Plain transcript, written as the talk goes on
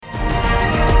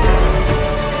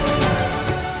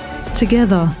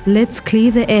Together, let's clear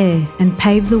the air and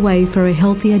pave the way for a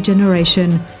healthier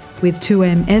generation with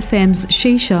 2M FM's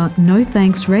Shisha No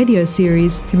Thanks radio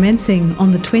series commencing on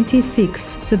the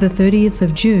 26th to the 30th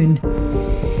of June.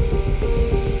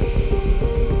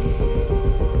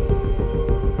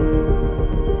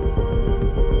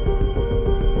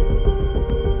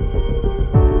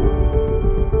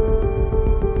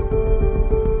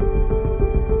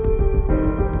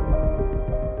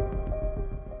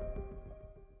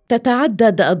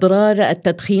 تتعدد أضرار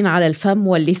التدخين على الفم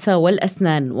واللثة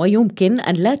والأسنان، ويمكن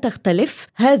أن لا تختلف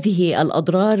هذه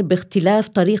الأضرار باختلاف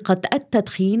طريقة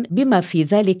التدخين، بما في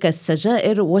ذلك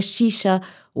السجائر والشيشة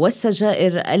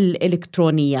والسجائر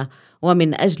الإلكترونية.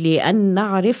 ومن أجل أن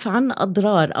نعرف عن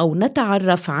أضرار أو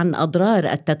نتعرف عن أضرار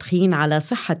التدخين على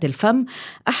صحة الفم،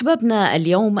 أحببنا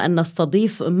اليوم أن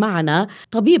نستضيف معنا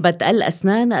طبيبة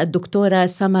الأسنان الدكتورة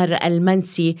سمر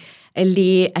المنسي،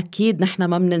 اللي أكيد نحن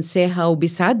ما بننساها،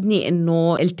 وبيسعدني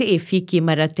أنه التقي فيكي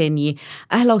مرة تانية.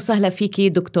 أهلا وسهلا فيكي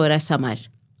دكتورة سمر.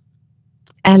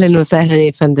 أهلا وسهلا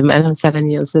يا فندم. أهلا وسهلا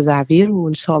يا أستاذ عبير،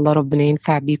 وإن شاء الله ربنا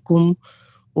ينفع بكم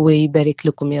ويبارك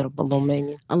لكم يا رب. اللهم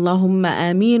آمين. اللهم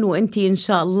آمين. وأنتي إن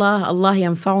شاء الله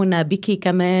ينفعنا بك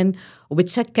كمان.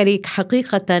 وبتشكرك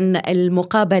حقيقة،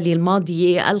 المقابلة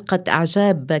الماضية ألقت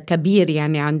إعجاب كبير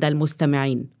يعني عند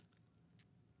المستمعين.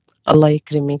 الله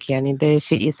يكرمك، يعني ده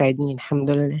شيء يسعدني. الحمد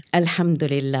لله. الحمد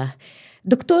لله.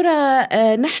 دكتورة،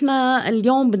 نحن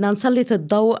اليوم بدنا نسلط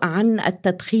الضوء عن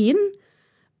التدخين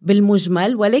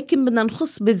بالمجمل، ولكن بدنا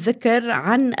نخص بالذكر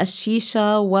عن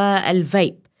الشيشة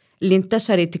والفيب اللي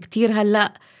انتشرت كتير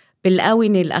هلأ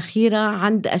بالآونة الأخيرة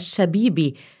عند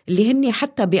الشبيبة، اللي هني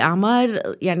حتى بأعمار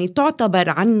يعني تعتبر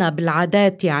عنا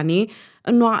بالعادات يعني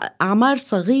أنه أعمار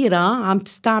صغيرة عم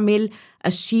تستعمل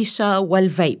الشيشة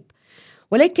والفيب.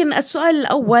 ولكن السؤال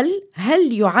الأول،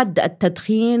 هل يعد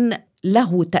التدخين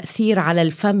له تأثير على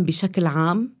الفم بشكل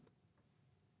عام؟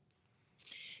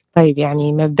 طيب،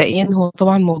 يعني مبدئيا هو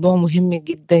طبعا موضوع مهم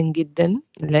جدا جدا،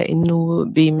 لأنه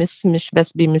مش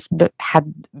بس بيمس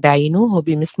حد بعينه، هو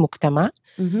بيمس مجتمع.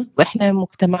 وإحنا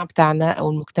المجتمع بتاعنا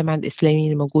أو المجتمع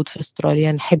الإسلامي الموجود في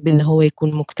أستراليا نحب إن هو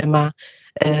يكون مجتمع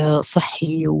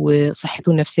صحي، وصحته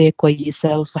النفسية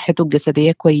كويسة وصحته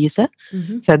الجسدية كويسة.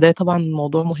 فده طبعا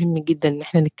موضوع مهم جدا إن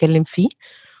احنا نتكلم فيه،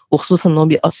 وخصوصا إنه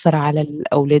بيأثر على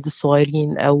الأولاد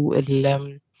الصغيرين أو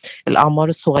الأعمار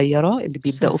الصغيرة اللي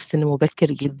بيبدأوا في سن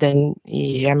مبكر جدا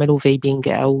يعملوا فيبينج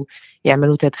أو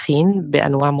يعملوا تدخين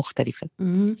بأنواع مختلفة.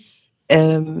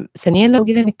 ثانيا، لو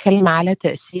جينا نتكلم على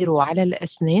تأثيره على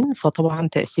الأسنان، فطبعا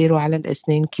تأثيره على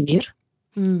الأسنان كبير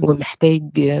ومحتاج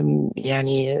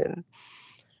يعني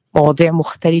مواضيع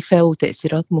مختلفة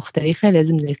وتأثيرات مختلفة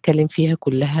لازم نتكلم فيها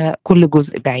كلها، كل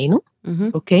جزء بعينه.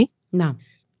 أوكي؟ نعم.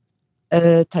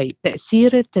 طيب،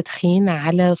 تأثير التدخين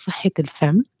على صحة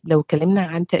الفم. لو كلمنا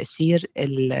عن تأثير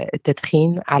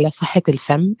التدخين على صحة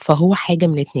الفم، فهو حاجة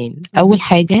من اتنين. أول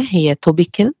حاجة هي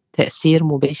توبيكال، تأثير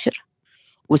مباشر،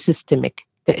 وسيستميك،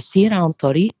 تأثير عن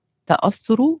طريق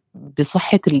تأثره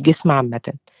بصحة الجسم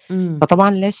عامة.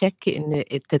 فطبعا لا شك ان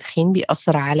التدخين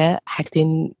بيأثر على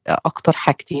حاجتين، اكتر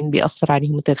حاجتين بيأثر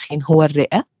عليهم التدخين هو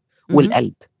الرئة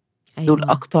والقلب. أيوة. دول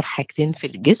اكتر حاجتين في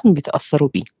الجسم بيتأثروا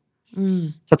بيه.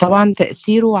 فطبعا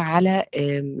تأثيره على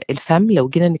الفم، لو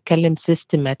جينا نتكلم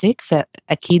سيستماتيك،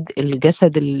 فأكيد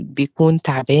الجسد اللي بيكون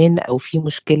تعبان أو في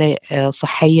مشكلة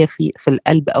صحية في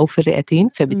القلب أو في الرئتين،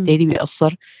 فبالتالي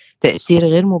بيأثر تأثير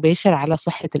غير مباشر على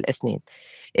صحة الأسنان.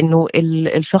 إنه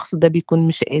الشخص ده بيكون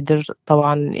مش قادر،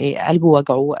 طبعا قلبه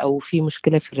وجعه أو في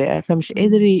مشكلة في الرئة، فمش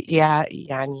قادر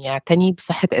يعني يعتني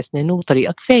بصحة أسنانه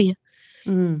بطريقة كفاية.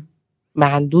 ما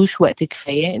عندوش وقت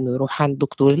كفاية إنه يروح عند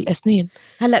دكتور الأسنان.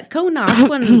 هلأ كونا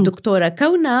عفوا دكتورة،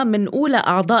 كونا من أولى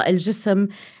أعضاء الجسم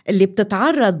اللي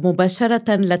بتتعرض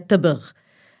مباشرة للتبغ،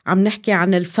 عم نحكي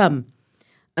عن الفم،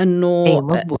 إنه أي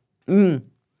مظبوط.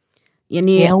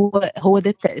 يعني هو ده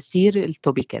التأثير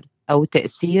التوبيكال أو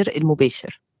التأثير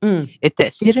المباشر.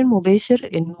 التأثير المباشر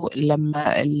إنه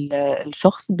لما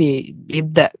الشخص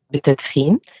بيبدأ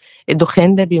بتدخين،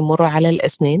 الدخان ده بيمر على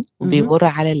الأسنان وبيمر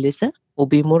على اللثة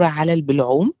وبيمر على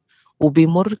البلعوم،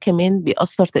 وبيمر كمان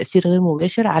بيأثر تأثير غير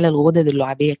مباشر على الغدد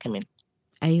اللعابية كمان.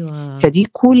 أيوة. فدي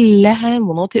كلها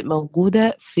مناطق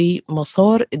موجودة في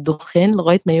مسار الدخان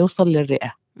لغاية ما يوصل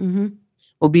للرئة.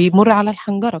 وبيمر على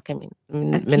الحنجرة كمان.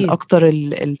 من أكتر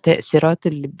التأثيرات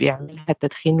اللي بيعملها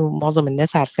التدخين ومعظم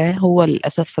الناس عارفاها هو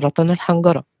للأسف سرطان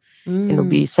الحنجرة. إنه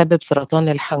بيسبب سرطان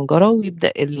الحنجرة،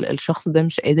 ويبدأ الشخص ده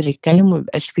مش قادر يتكلم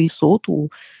وميبقاش فيه صوت،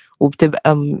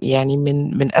 وبتبقى يعني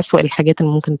من أسوأ الحاجات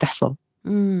اللي ممكن تحصل.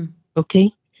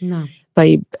 أوكي؟ نعم.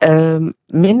 طيب،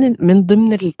 من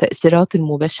ضمن التأثيرات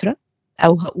المباشرة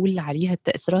أو هقول عليها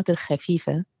التأثيرات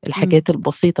الخفيفة، الحاجات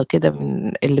البسيطة كده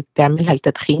من اللي بتعملها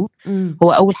التدخين.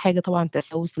 هو أول حاجة طبعا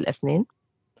تسوس الأسنان،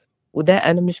 وده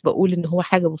أنا مش بقول إن هو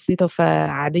حاجة بسيطة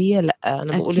فعادية، لأ،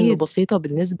 أنا بقول إنه أكيد بسيطة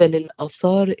بالنسبة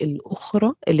للآثار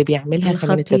الأخرى اللي بيعملها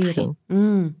كمان الخطيرة.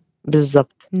 التدخين.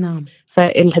 بالظبط. نعم.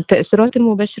 فالتأثيرات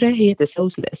المباشرة هي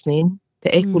تسوس الأسنان،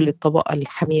 تآكل الطبقة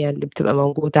الحامية اللي بتبقى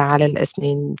موجودة على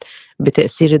الأسنان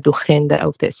بتأثير الدخان ده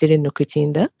أو تأثير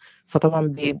النيكوتين ده.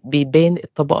 فطبعا بيبان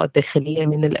الطبقة الداخلية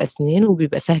من الأسنان،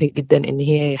 وبيبقى سهل جدا إن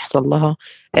هي يحصل لها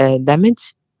دامج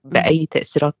بأي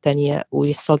تأثيرات تانية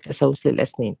ويحصل تسوس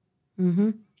للأسنان.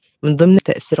 من ضمن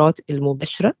التأثيرات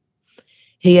المباشرة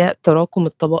هي تراكم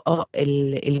الطبقة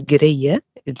الجيرية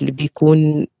اللي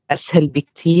بيكون أسهل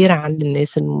بكتير عند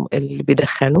الناس اللي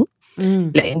بيدخنوا،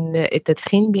 لأن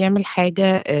التدخين بيعمل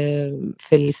حاجة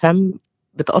في الفم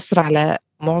بتأثر على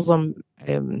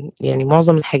يعني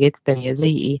معظم الحاجات التانية.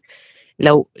 زي إيه؟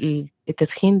 لو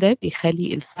التدخين ده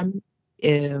بيخلي الفم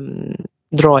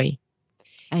دراي،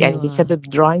 يعني أيوة. بيسبب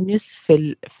دراينس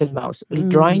في الماوس.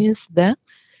 الدراينس ده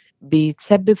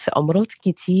بيتسبب في أمراض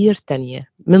كتير تانية،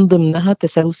 من ضمنها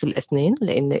تسوس الأسنان،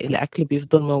 لأن الأكل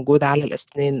بيفضل موجود على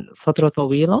الأسنان فترة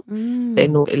طويلة،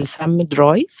 لأنه الفم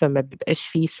دراي فما بيبقاش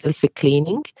فيه سيلف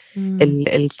كليننج.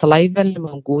 السلايفا اللي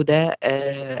موجودة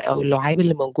أو اللعاب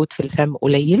اللي موجود في الفم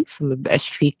قليل، فما بيبقاش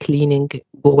فيه كليننج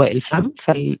جوه الفم،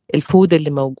 فالفود اللي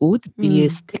موجود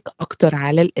بيستيك أكتر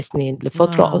على الأسنان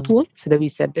لفترة واو. أطول، فده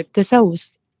بيسبب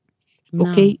تسوس. نعم.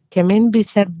 اوكي، كمان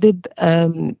بيسبب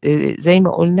زي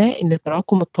ما قلنا ان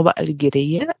تراكم الطبقة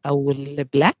الجيرية او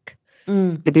البلاك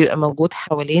اللي بيبقى موجود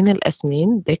حوالين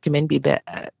الاسنان ده كمان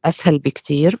بيبقى اسهل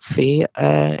بكتير في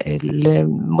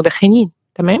المدخنين.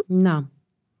 تمام. نعم.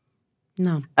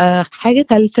 نعم. حاجة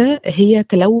ثالثة هي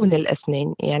تلون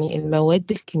الاسنان، يعني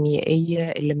المواد الكيميائية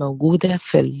اللي موجودة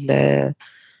في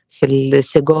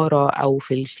السيجارة أو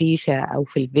في الشيشة أو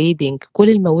في الفيبينج، كل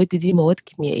المواد دي مواد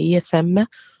كيميائية سامة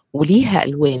وليها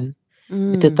ألوان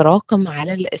بتتراكم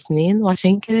على الأسنان،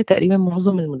 وعشان كده تقريبا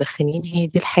معظم المدخنين هي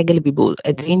دي الحاجة اللي بيبقوا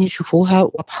قادرين يشوفوها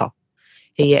واضحة،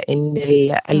 هي إن صح.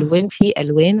 الألوان، في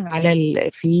ألوان على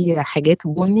في حاجات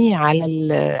بني على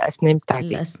الأسنان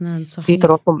بتاعتي، الأسنان في صحيح.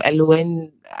 تراكم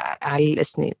ألوان على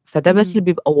الأسنان، فده بس اللي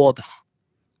بيبقى واضح.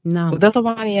 نعم. وده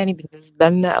طبعا يعني بالنسبة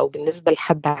لنا أو بالنسبة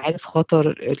لحد عارف خطر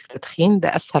التدخين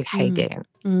ده أسهل حاجة يعني.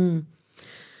 مم.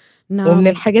 ومن نعم.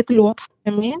 الحاجات الواضحة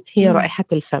كمان هي مم. رائحة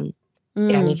الفم.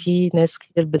 يعني مم. في ناس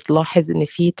كتير بتلاحظ إن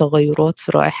في تغيرات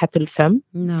في رائحة الفم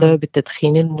نعم. بسبب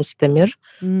التدخين المستمر.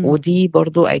 مم. ودي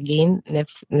برضو أجين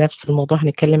نفس الموضوع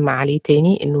هنتكلم عليه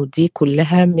تاني، إنه دي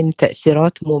كلها من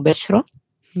تأثيرات مباشرة.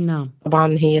 نعم.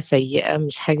 طبعا هي سيئة،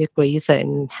 مش حاجة كويسة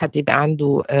إن حد يبقى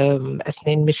عنده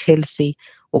أسنان مش هيلسي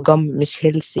وجم مش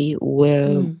هيلسي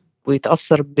مم.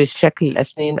 ويتأثر بشكل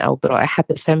الأسنان أو برائحة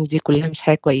الفم، دي كلها مش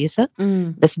حاجة كويسة.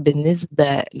 مم. بس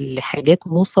بالنسبة لحاجات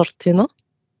مسرطنة،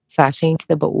 فعشان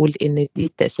كده بقول إن دي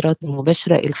التأثيرات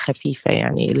المباشرة الخفيفة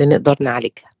يعني اللي نقدر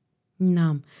نعالجها.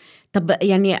 نعم. طب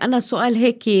يعني أنا سؤال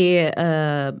هيك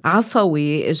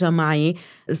عفوي إجا معي.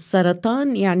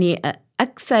 السرطان يعني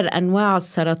أكثر أنواع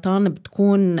السرطان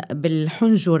بتكون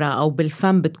بالحنجرة أو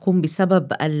بالفم، بتكون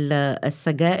بسبب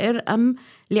السجائر أم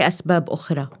لأسباب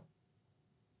أخرى؟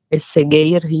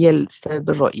 السجاير هي السبب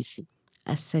الرئيسي.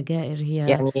 السجائر هي.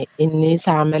 يعني الناس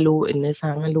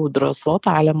عملوا دراسات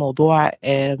على موضوع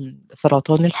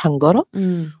سرطان الحنجرة،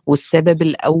 مم. والسبب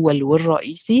الأول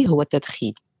والرئيسي هو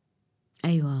التدخين.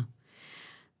 أيوة. نعم.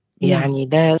 يعني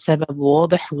ده سبب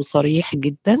واضح وصريح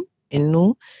جدا،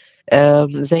 إنه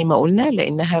زي ما قلنا،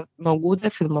 لأنها موجودة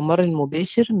في الممر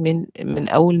المباشر من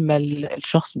أول ما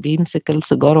الشخص بيمسك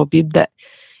السيجارة وبيبدأ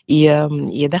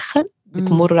يدخن، مم.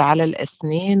 بتمر على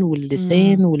الأسنان مم.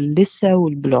 واللسان واللثة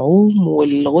والبلعوم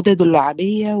والغدد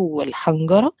اللعابية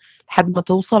والحنجرة لحد ما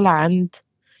توصل عند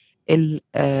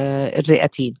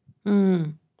الرئتين.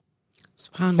 مم.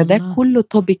 سبحان فده الله. كله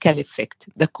توبيكال افكت،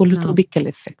 ده كله نعم. توبيكال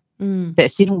افكت، مم.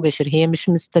 تأثير مباشر. هي مش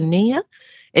مستنية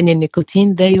ان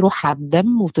النيكوتين ده يروح على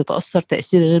الدم وتتأثر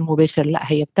تأثير غير مباشر، لا،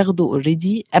 هي بتاخده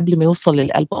اوريدي قبل ما يوصل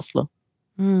للقلب اصلا،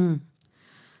 مم.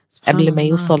 سبحان قبل ما الله.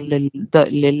 يوصل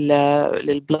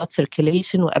للبلاد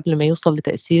سيركيليشن، وقبل ما يوصل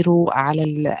لتأثيره على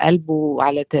القلب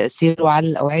وعلى تأثيره على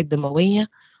الأوعية الدموية.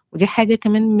 ودي حاجة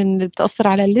كمان من اللي بتأثر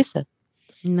على اللثة،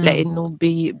 نعم. لأنه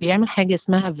بيعمل حاجة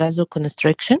اسمها فازو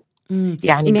كونستريكشن، مم.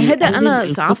 يعني يعني هذا بيقلل أنا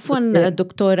القطر عفوا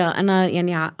دكتورة، أنا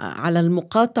يعني على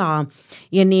المقاطعة،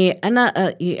 يعني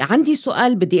أنا عندي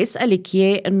سؤال بدي أسألك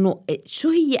إياه، إنه شو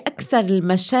هي أكثر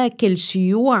المشاكل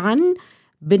شيوعا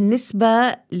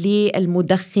بالنسبة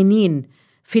للمدخنين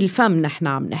في الفم؟ نحن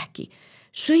عم نحكي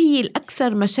شو هي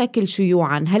الأكثر مشاكل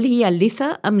شيوعا، هل هي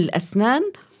اللثة أم الأسنان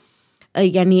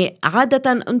يعني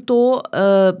عادة أنتوا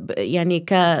يعني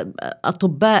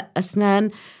كأطباء أسنان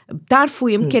بتعرفوا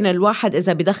يمكن الواحد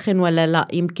إذا بدخن ولا لا،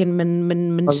 يمكن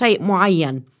من شيء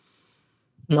معين.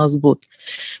 مظبوط.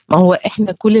 ما هو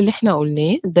احنا كل اللي احنا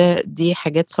قلناه دي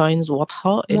حاجات ساينز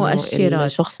واضحة انه مؤشرات.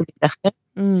 الشخص بيدخن.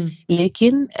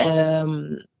 لكن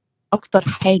اكتر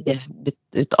حاجة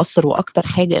بتأثر واكتر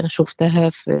حاجة انا شفتها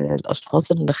في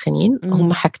الاشخاص المدخنين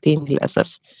هم حاجتين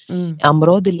للأسف.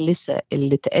 امراض اللثة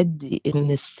اللي تؤدي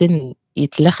ان السن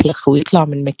يتلخلخ ويطلع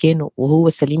من مكانه وهو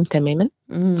سليم تماما،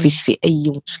 مفيش فيه اي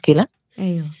مشكلة.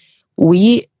 أيوه.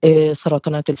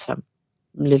 وسرطانات الفم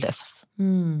للأسف.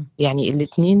 يعني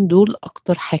الاتنين دول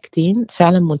أكتر حاجتين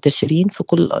فعلا منتشرين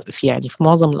في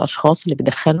معظم الأشخاص اللي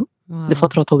بيدخنوا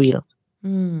لفترة طويلة.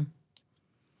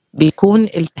 بيكون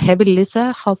التهاب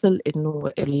اللثة حاصل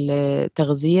إنه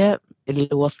التغذية اللي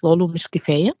واصله له مش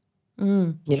كفاية.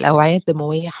 الأوعية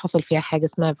الدموية حصل فيها حاجة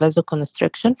اسمها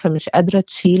vasoconstriction، فمش قادرة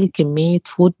تشيل كمية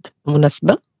فود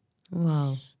مناسبة.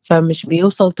 فمش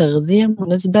بيوصل تغذية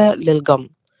مناسبة للجم،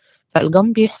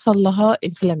 فالجم بيحصل لها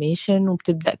inflammation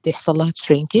وبتبدأ تحصل لها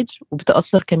shrinkage،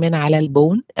 وبتأثر كمان على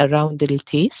البون around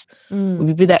التيث.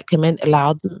 وبيبدأ كمان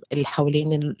العظم اللي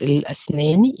حوالين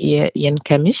الأسنان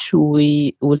ينكمش،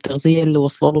 والتغذية اللي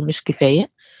وصله له مش كفاية.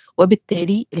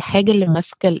 وبالتالي الحاجة اللي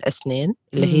ماسكة الأسنان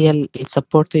اللي هي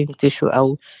supporting tissue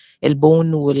أو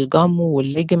البون والجم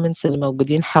والليجمنتس اللي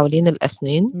موجودين حوالين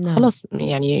الأسنان خلاص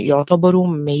يعني يعتبروا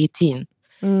ميتين.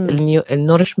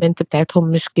 النورشمنت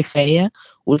بتاعتهم مش كفاية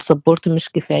والسبورت مش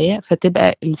كفاية،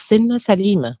 فتبقى السنة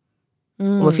سليمة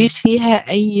ومفيش فيها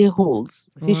أي هولز،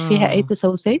 مفيش فيها أي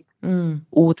تسوسات،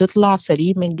 وتطلع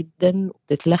سليمة جدا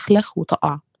وتتلخلخ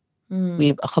وتقع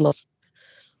ويبقى خلاص.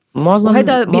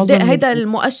 هيدا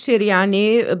المؤشر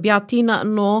يعني بيعطينا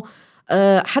أنه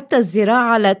حتى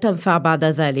الزراعة لا تنفع بعد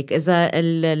ذلك إذا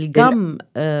الجم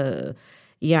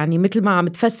يعني مثل ما عم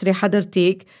تفسري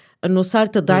حضرتك أنه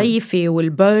صارت ضعيفة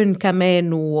والبرن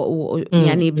كمان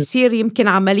يعني بصير يمكن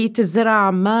عملية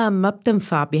الزراعة ما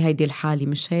بتنفع بهيدي الحالة،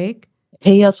 مش هيك؟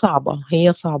 هي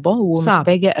صعبة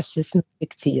ومحتاجة أسسمنت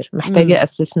كتير، محتاجة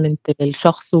أسسمنت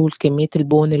للشخص والكمية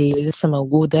البون اللي لسه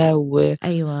موجودة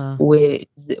أيوة.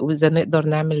 وإذا نقدر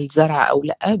نعمل زرع أو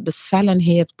لأ. بس فعلا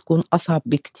هي بتكون أصعب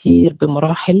بكتير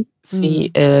بمراحل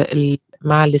في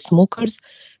مع السموكرز،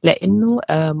 لأنه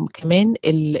كمان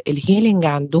الهيلينج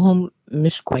عندهم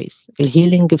مش كويس.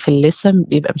 الهيلينج في اللثة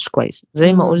بيبقى مش كويس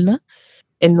زي ما قلنا،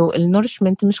 إنه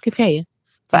النورشمنت مش كفاية.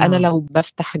 فأنا لو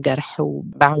بفتح جرح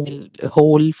وبعمل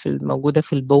هول موجودة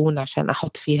في البون عشان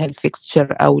أحط فيها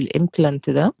الفيكستشر أو الإمبلانت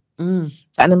ده،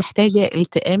 فأنا محتاجة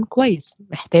التئام كويس،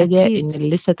 محتاجة أكيد. إن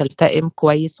اللثة تلتئم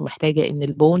كويس، ومحتاجة إن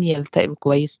البون يلتئم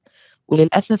كويس.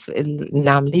 وللأسف إن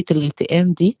عملية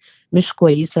الالتئام دي مش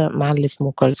كويسة مع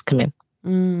السموكرز كمان،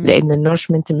 لأن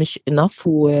النورشمنت مش enough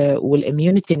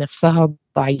والإميونيتي نفسها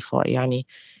ضعيفة. يعني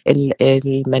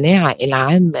المناعة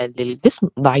العامة للجسم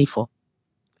ضعيفة.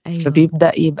 أيوة.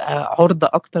 فبيبدأ يبقى عرضة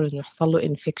أكتر إنه يحصل له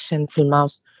infection في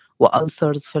الماوس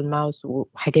وألسرز في الماوس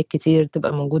وحاجات كتير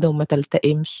تبقى موجودة وما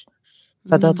تلتئمش.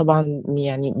 فده طبعا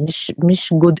يعني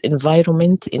مش good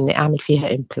environment إني أعمل فيها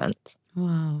implant.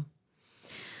 واو،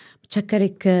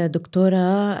 بتشكرك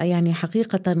دكتورة، يعني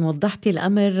حقيقة وضحتي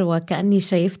الأمر وكأني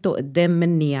شايفته قدام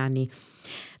مني يعني.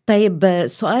 طيب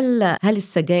سؤال، هل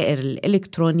السجائر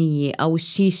الإلكترونية أو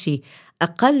الشيشة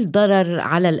أقل ضرر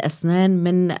على الأسنان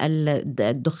من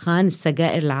الدخان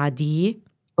السجائر العادية؟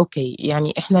 أوكي،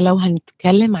 يعني إحنا لو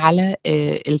هنتكلم على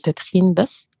التدخين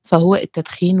بس، فهو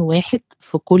التدخين واحد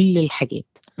في كل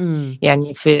الحاجات.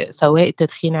 يعني في سواء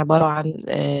التدخين عبارة عن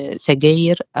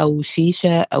سجاير أو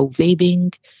شيشة أو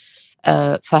فيبينج،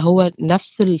 فهو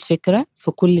نفس الفكرة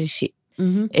في كل شيء.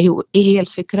 ايه هي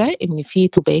الفكرة؟ ان في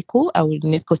توباكو او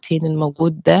النيكوتين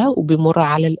الموجود ده وبيمر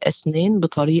على الاسنان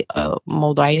بطريقة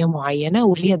موضعية معينة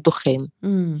وهي الدخان.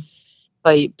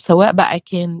 طيب سواء بقى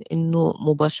كان انه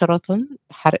مباشرة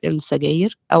حرق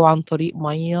السجاير او عن طريق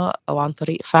مية او عن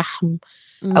طريق فحم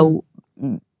او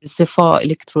بصفة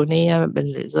إلكترونية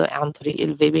عن طريق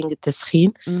الفيبنج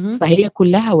التسخين، فهي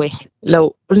كلها واحد.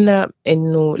 لو قلنا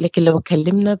إنه لكن لو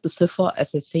اتكلمنا بصفة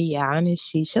أساسية عن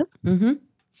الشيشة،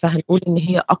 فهنقول إن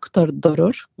هي أكتر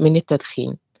ضرر من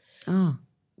التدخين.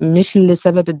 مش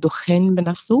لسبب الدخان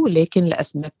بنفسه، لكن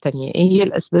لأسباب تانية. إيه هي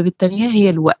الأسباب التانية؟ هي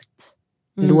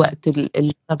الوقت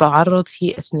اللي أنا بعرض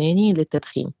فيه أسناني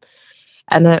للتدخين.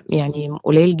 أنا يعني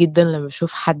قليل جدا لما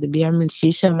بشوف حد بيعمل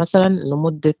شيشة مثلا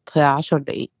لمدة 10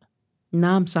 دقايق.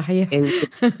 نعم صحيح.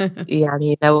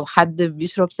 يعني لو حد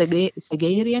بيشرب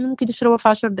سجاير يعني ممكن يشربها في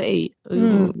 10 دقايق،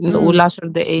 نقول 10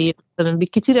 دقايق مثلا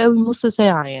بالكتير قوي نص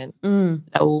ساعة يعني.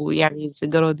 أو يعني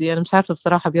السيجارة دي أنا مش عارفة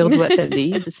بصراحة بياخدوا وقت قد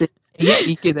إيه، بس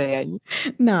يقلي كده يعني.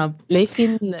 نعم.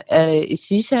 لكن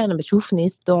الشيشة أنا بشوف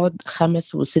ناس تقعد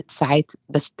 5 و6 ساعات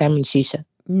بس تعمل شيشة.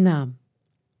 نعم،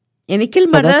 يعني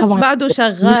كل ما فده الراس طبعا بعده تأثير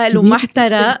شغال كبير جدا.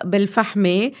 ومحترق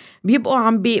بالفحمة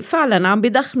بيبقوا فعلا عم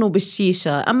بيدخنوا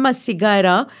بالشيشة. أما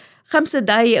السيجارة 5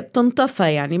 دقايق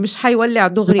بتنطفى، يعني مش حيولع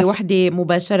دغري وحدة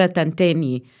مباشرة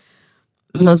تاني.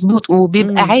 مظبوط،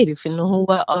 وبيبقى مم. عارف إن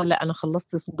هو لا أنا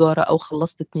خلصت سيجارة أو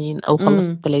خلصت 2 أو خلصت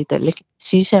مم. 3. لكن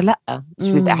الشيشة لأ، مش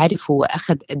بيبقى مم. عارف هو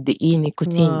أخد قد إيه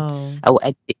نيكوتين واو. أو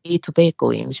قد إيه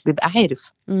توباكو، يعني مش بيبقى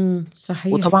عارف.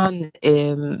 صحيح. وطبعا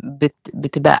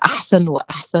بتبقى أحسن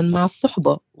وأحسن مع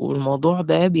الصحبة، والموضوع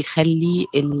ده بيخلي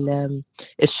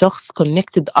الشخص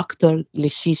connected أكتر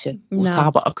للشيشة، نعم.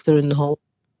 وصعب أكتر إن هو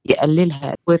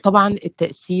يقللها. وطبعا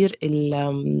تأثير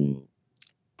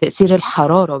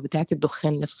الحرارة بتاعة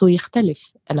الدخان نفسه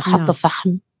يختلف. أنا حاطة نعم.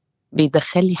 فحم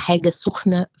بيدخلي حاجة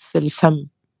سخنة في الفم،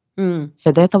 مم.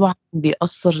 فده طبعا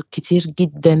بيأثر كتير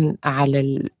جدا على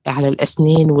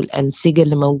الأسنان والأنسجة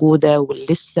اللي موجودة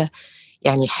واللسه.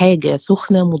 يعني حاجة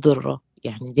سخنة مضرة،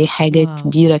 يعني دي حاجة واو.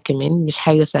 كبيرة كمان، مش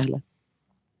حاجة سهلة.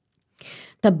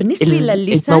 طب بالنسبة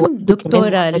للسان المواد كمان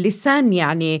دكتورة، اللسان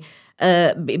يعني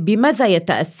بماذا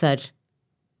يتأثر؟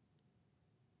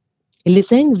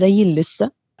 اللسان زي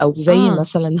اللثة، أو زي آه.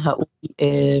 مثلا هقول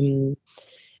آم،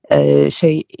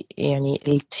 شيء، يعني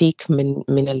التيك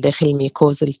من الداخل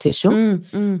ميكوزال تيشو،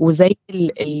 مم. وزي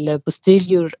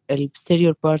البوستيريور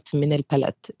بارت من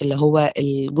البالات، اللي هو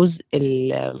الجزء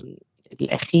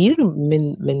الأخير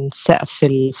من سقف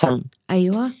الفم.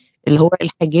 أيوة. اللي هو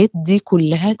الحاجات دي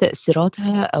كلها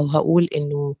تأثيراتها، أو هقول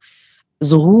إنه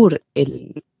ظهور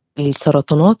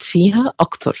السرطانات فيها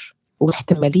أكتر،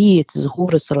 واحتمالية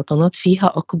ظهور السرطانات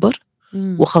فيها أكبر،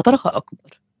 مم. وخطرها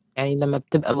أكبر. يعني لما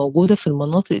بتبقى موجودة في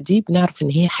المناطق دي بنعرف إن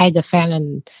هي حاجة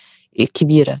فعلا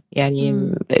كبيرة، يعني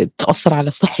مم. بتأثر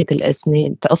على صحة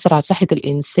الأسنان، تأثر على صحة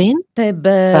الإنسان. طيب.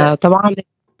 فطبعا مم.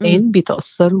 الإنسان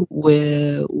بيتأثر،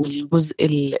 والجزء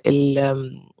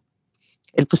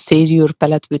البوستيريور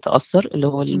بالات بيتأثر، اللي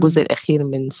هو الجزء مم. الأخير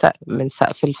من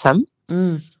سقف الفم.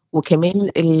 مم. وكمان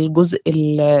الجزء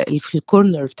اللي في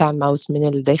الكورنر بتاع الماوس من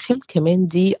الداخل، كمان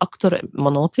دي أكتر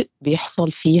مناطق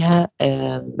بيحصل فيها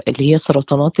اللي هي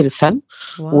سرطانات الفم.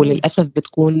 واو. وللأسف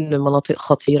بتكون مناطق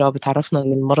خطيرة، بتعرفنا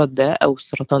إن المرض ده أو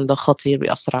السرطان ده خطير،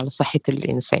 بيأثر على صحة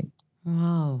الإنسان.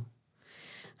 واو.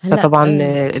 هلا. فطبعا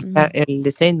مم.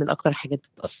 اللسان من أكتر الحاجات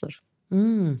بتأثر.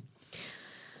 مم.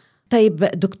 طيب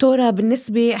دكتورة،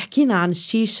 بالنسبة حكينا عن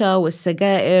الشيشة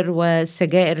والسجائر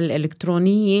والسجائر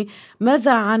الإلكترونية،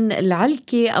 ماذا عن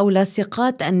العلكة أو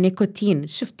لاصقات النيكوتين؟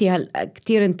 شفتي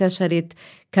كتير انتشرت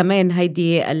كمان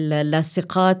هيدي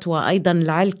اللاصقات، وأيضا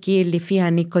العلكة اللي فيها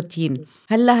نيكوتين.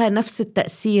 هل لها نفس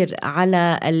التأثير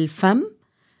على الفم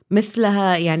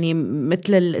مثلها، يعني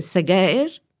مثل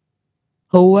السجائر؟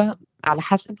 هو على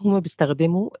حسب هما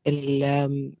بيستخدموا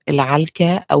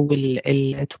العلكة أو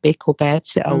التوباكو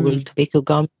باتش أو امم. التوباكو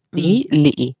جام امم. دي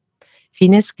لإيه. في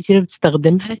ناس كتير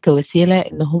بتستخدمها كوسيلة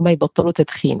إن هم يبطلوا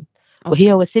تدخين،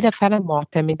 وهي أوكي. وسيلة فعلا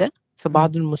معتمدة في امم.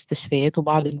 بعض المستشفيات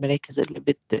وبعض المراكز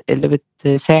اللي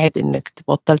بتساعد إنك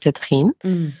تبطل تدخين.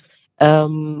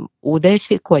 امم. وده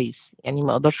شيء كويس، يعني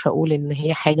ما أقدرش أقول إن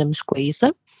هي حاجة مش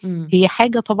كويسة. امم. هي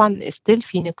حاجة طبعا استيل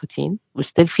في نيكوتين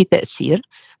وستيل في تأثير،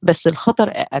 بس الخطر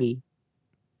أقل.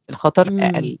 الخطر امم.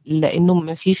 أقل لأنه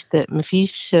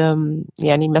مفيش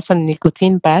يعني مثلا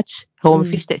نيكوتين باتش هو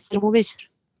مفيش تأثير مباشر،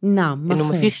 نعم، إنه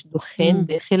مفهوم. مفيش دخان امم.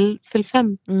 داخل في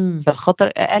الفم، امم.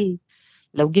 فالخطر أقل.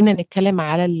 لو جينا نتكلم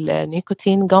على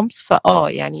النيكوتين جامز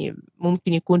يعني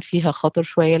ممكن يكون فيها خطر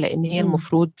شوية، لأن هي امم.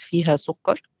 المفروض فيها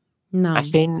سكر نعم.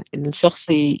 عشان الشخص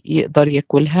يقدر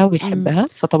ياكلها امم. ويحبها.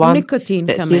 فطبعا ونيكوتين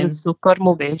تأثير كمان. السكر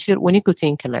مباشر،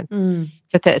 ونيكوتين كمان، امم.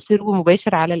 فتأثيره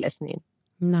مباشر على الأسنان.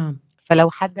 نعم. فلو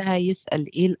حد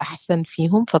هيسأل ايه الأحسن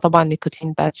فيهم، فطبعا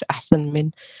نيكوتين باتش أحسن من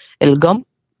الجم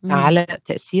امم. على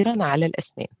تأثيرا على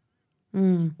الأسنان.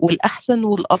 امم. والأحسن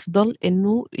والأفضل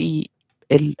إنه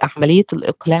عملية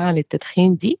الإقلاع عن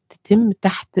التدخين دي تتم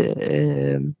تحت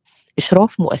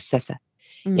إشراف مؤسسة.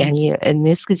 امم. يعني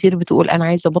الناس كتير بتقول أنا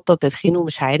عايزة أبطل تدخين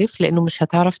ومش عارف، لأنه مش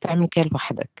هتعرف تعمل كده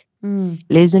لوحدك. امم.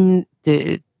 لازم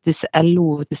تسأل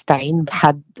وتستعين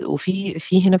بحد.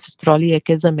 وفي هنا في استراليا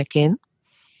كذا مكان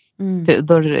امم.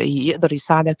 يقدر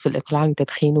يساعدك في الإقلاع عن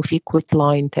التدخين. وفي كويك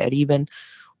لاين تقريبا،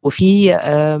 وفي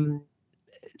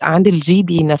عند الجي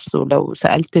بي نفسه. لو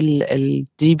سألت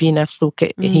الجي بي نفسه he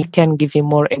امم. can give you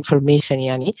more information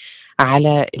يعني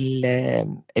على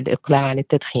الإقلاع عن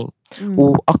التدخين امم.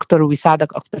 وأكتر،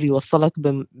 ويساعدك أكتر، يوصلك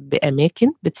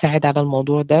بأماكن بتساعد على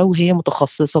الموضوع ده وهي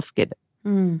متخصصة في كده.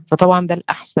 امم. فطبعا ده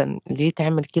الأحسن، ليه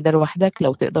تعمل كده لوحدك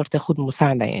لو تقدر تاخد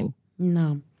مساعدة يعني.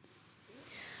 نعم.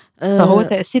 فهو آه،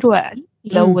 تأثيره أقل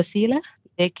لو امم وسيلة،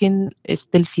 لكن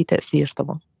still في تأثير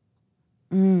طبعا.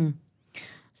 امم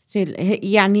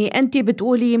يعني أنت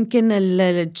بتقولي يمكن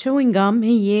التشوينج جام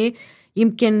هي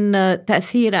يمكن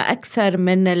تأثيرها أكثر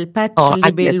من الباتش اللي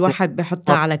عادي أسنان. الواحد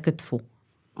بيحطها على كتفه.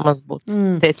 مظبوط.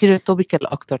 امم تأثير التوبيكال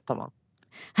أكتر طبعا.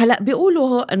 هلأ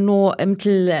بيقولوا إنه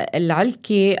مثل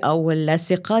العلكة أو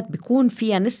اللاصقات بيكون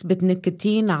فيها نسبة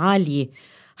نيكوتين عالية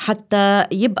حتى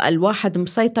يبقى الواحد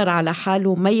مسيطر على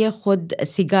حاله، ما ياخد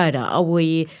سيجارة أو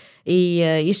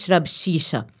يشرب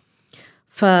الشيشة.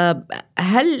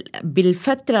 فهل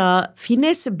بالفترة في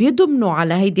ناس بيدمنوا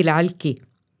على هيدي العلكة؟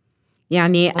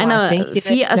 يعني أنا وعشان كده في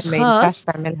ما ينفعش أشخاص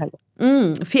تعملها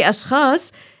له. في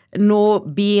أشخاص إنه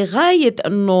بغاية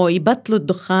إنه يبطلوا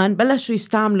الدخان بلشوا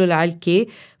يستعملوا العلكة،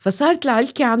 فصارت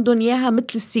العلكة عندهم إياها مثل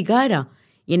السيجارة.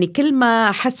 يعني كل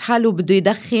ما حس حاله بده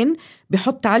يدخن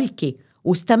بحط علكة،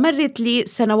 واستمرت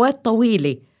لسنوات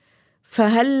طويلة.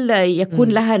 فهل يكون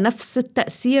مم. لها نفس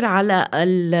التأثير على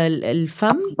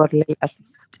الفم؟ أكبر للأسف.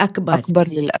 أكبر. أكبر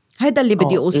للأسف. هذا اللي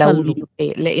بدي لو أوصل له.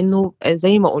 لأنه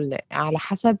زي ما قلنا على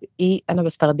حسب إيه أنا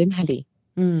بستخدمها ليه.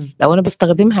 امم لو أنا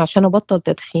بستخدمها عشان أبطل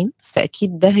تدخين،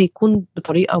 فأكيد ده هيكون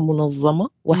بطريقة منظمة،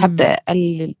 وهبدأ امم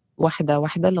أقلل واحدة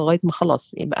واحدة لغاية ما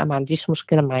خلاص يبقى ما عنديش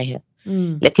مشكلة معاها.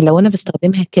 امم لكن لو أنا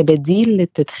بستخدمها كبديل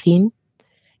للتدخين،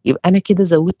 يبقى أنا كده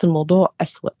زودت الموضوع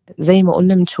أسوأ. زي ما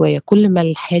قلنا من شوية، كل ما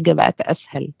الحاجة بقت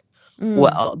أسهل امم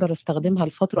وأقدر أستخدمها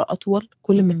لفترة أطول،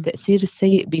 كل ما امم التأثير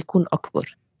السيء بيكون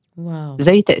أكبر. واو.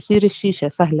 زي تأثير الشيشة،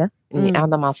 سهلة إني امم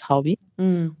قاعدة مع أصحابي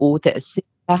امم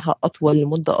وتأثيرها أطول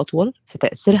لمدة أطول،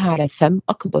 فتأثيرها على الفم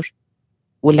أكبر.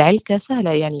 والعلكة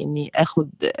سهلة، يعني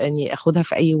إني أخدها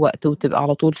في أي وقت وتبقى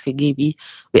على طول في جيبي، امم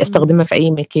وأستخدمها في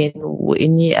أي مكان،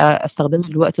 وإني أستخدمها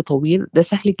لوقت طويل، ده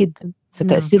سهل جدا. نعم.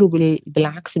 فتأثيره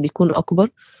بالعكس بيكون أكبر،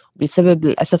 بسبب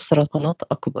للأسف سرطانات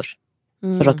أكبر.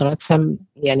 امم سرطانات فم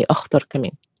يعني أخطر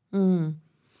كمان. امم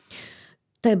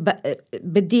طيب،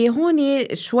 بدي هون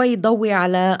شوي ضوي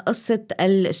على قصة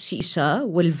الشيشة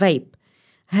والفيب.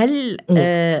 هل مم.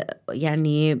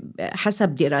 يعني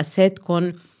حسب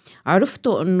دراساتكم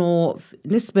عرفتوا انه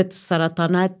نسبة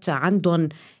السرطانات عندهم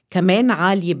كمان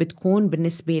عالية بتكون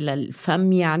بالنسبة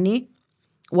للفم يعني،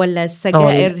 ولا اه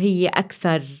السجائر هي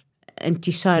أكثر لا،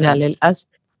 انتشارا؟ للأسف.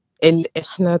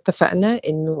 احنا اتفقنا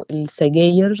انه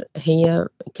السجاير هي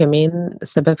كمان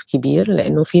سبب كبير،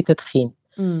 لانه في تدخين.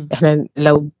 امم احنا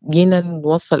لو جينا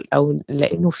نوصل، او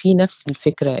لانه في نفس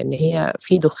الفكرة، ان هي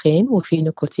في دخان وفي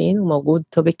نيكوتين وموجود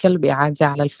توبيكال بيعدي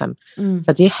على الفم. امم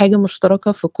فدي حاجة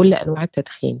مشتركة في كل انواع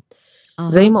التدخين.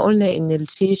 زي اها. ما قلنا ان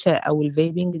الشيشة او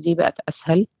الفيبنج دي بقت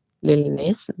اسهل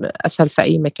للناس، اسهل في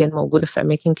اي مكان، موجودة في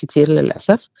اماكن كتير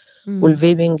للاسف. امم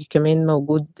والفيبنج كمان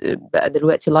موجود بقى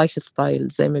دلوقتي لايف ستايل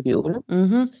زي ما بيقولوا.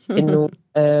 مهم. انه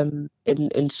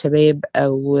الشباب،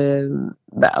 او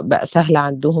بقى سهل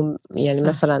عندهم. يعني صح.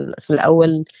 مثلا في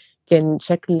الاول كان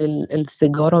شكل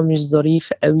السيجاره مش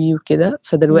ظريف قوي وكده،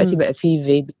 فدلوقتي امم بقى فيه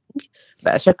فيب،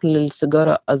 بقى شكل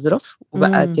السيجاره اظرف،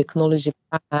 وبقى امم التكنولوجي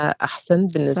بتاعها احسن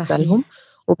بالنسبه لهم.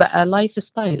 صحيح. وبقى لايف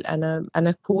ستايل،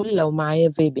 انا كول لو معايا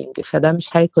فيبنج، فده مش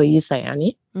حاجه كويسه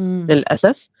يعني، امم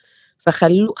للاسف.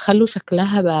 خلوا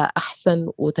شكلها بقى احسن،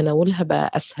 وتناولها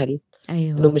بقى اسهل. انه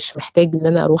ايوه. مش محتاج ان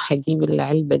انا اروح اجيب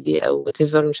العلبة دي او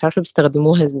whatever، مش عارفة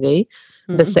بيستخدموها ازاي.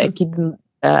 بس اكيد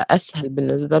اسهل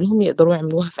بالنسبة لهم، يقدروا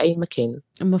يعملوها في اي مكان.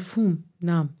 مفهوم.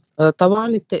 نعم. طبعا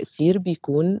التأثير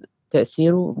بيكون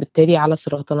تأثيره بالتالي على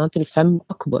سرطانات الفم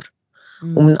اكبر.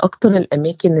 ومن امم اكتر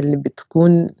الاماكن اللي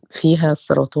بتكون فيها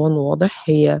السرطان واضح،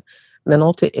 هي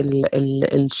مناطق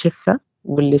الشفة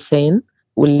واللسان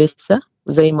واللثة،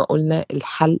 وزي ما قلنا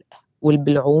الحلق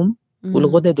والبلعوم امم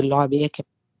والغدد اللعابية كمان.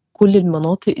 كل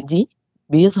المناطق دي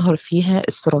بيظهر فيها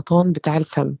السرطان بتاع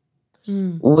الفم.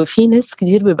 امم وفي ناس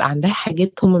كتير بيبقى عندها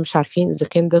حاجات هم مش عارفين إذا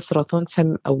كان ده سرطان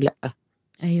فم أو لأ.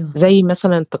 ايوه. زي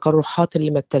مثلا التقرحات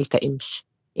اللي ما بتلتئمش،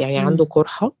 يعني عنده امم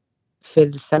قرحة في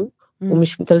الفم امم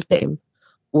ومش بتلتئم،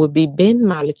 وبيبان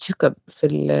مع التشيك اب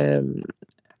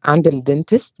عند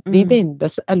الدنتست. امم بيبان،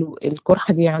 بسأله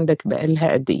القرحة دي عندك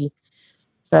بقالها قد إيه؟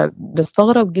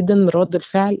 فبستغرب جدا من رد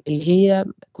الفعل، اللي هي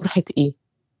قرحة إيه؟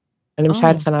 أنا مش اه،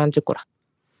 عارفة أنا عندي قرحة.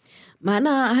 ما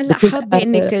أنا هلأ حابة بتبقى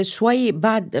إنك شوي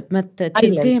بعد ما تنتهي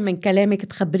ايلاند. من كلامك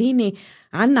تخبريني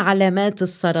عن علامات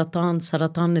السرطان،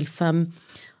 سرطان الفم،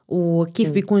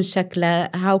 وكيف بيكون شكله.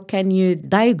 how can you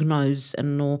diagnose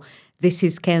إنه this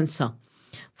is cancer.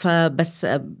 فبس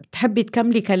بتحبي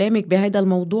تكملي كلامك بهذا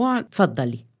الموضوع؟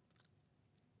 تفضلي.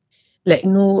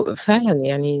 لانه فعلا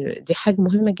يعني دي حاجه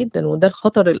مهمه جدا، وده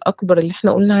الخطر الاكبر اللي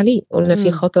احنا قلنا عليه. قلنا في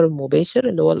امم خطر مباشر،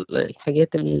 اللي هو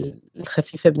الحاجات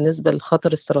الخفيفه بالنسبه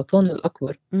لخطر السرطان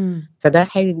الاكبر. امم فده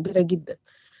حاجه كبيره جدا.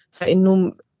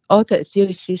 فانه تأثير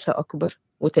الشيشة أكبر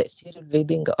وتأثير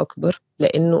الفيبنج أكبر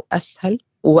لأنه أسهل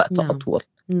ووقت نعم. أطول.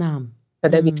 نعم.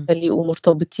 فده بيخليهم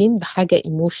مرتبطين بحاجة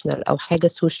ايموشنال أو حاجة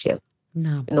سوشيال،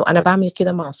 نعم. إنه أنا بعمل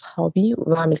كده مع أصحابي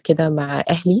وبعمل كده مع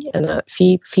أهلي. أنا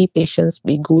في patients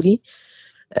بيجولي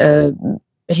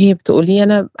هي بتقولي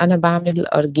أنا بعمل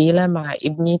أرجيلة مع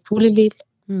ابني طول الليل.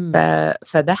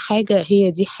 فده حاجة،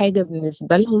 هي دي حاجة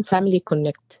بالنسبة لهم family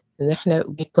connect، إن إحنا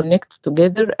we connect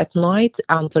together at night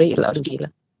عن طريق الأرجيلة.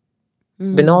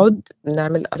 بنقعد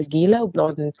نعمل أرجيلة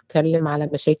وبنقعد نتكلم على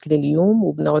مشاكل اليوم،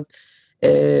 وبنقعد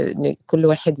كل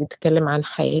واحد يتكلم عن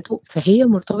حياته. فهي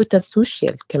مرتبطة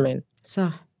سوشيال كمان.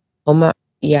 صح. هما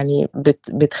يعني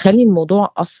بتخلي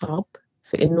الموضوع أصعب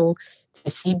في إنه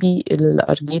تسيبي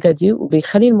الأرجيلة دي،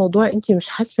 وبيخلي الموضوع أنت مش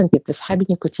حاسة أنت بتسحبي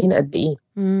نيكوتين قد إيه،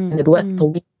 إن الوقت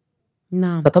طويل.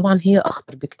 نعم. فطبعا هي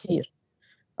أخطر بكتير،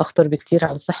 أخطر بكتير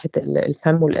على صحة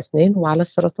الفم والأسنان وعلى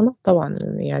السرطانات طبعا.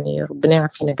 يعني ربنا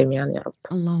يعافينا جميعا يا رب.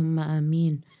 اللهم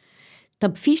آمين.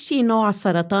 طب في شي نوع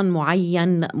سرطان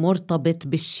معين مرتبط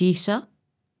بالشيشة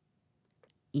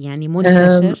يعني أم،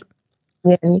 منتشر؟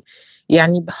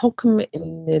 يعني بحكم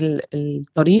إن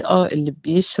الطريقة اللي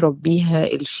بيشرب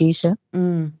بيها الشيشة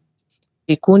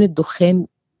بيكون الدخان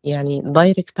يعني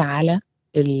دايركت على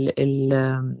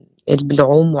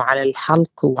البلعوم وعلى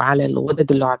الحلق وعلى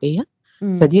الغدد اللعابية.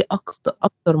 فدي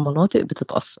أكتر مناطق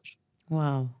بتتأثر.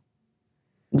 واو.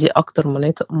 دي أكتر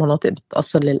مناطق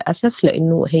بتتأثر للأسف،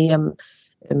 لأنه هي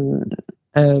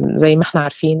زي ما احنا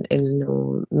عارفين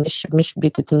إنه مش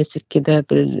بتتمسك كده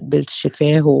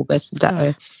بالشفاه وبس.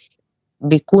 ده صح.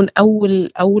 بيكون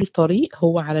أول طريق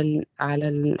هو على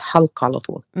الحلق على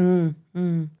طول.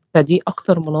 فدي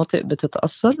أكتر مناطق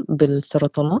بتتأثر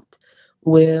بالسرطانات.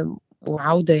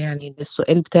 وعودة يعني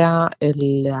للسؤال بتاع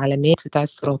العلامات بتاع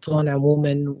السرطان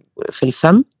عموما في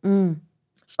الفم.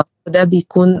 فده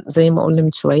بيكون زي ما قلنا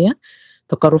من شوية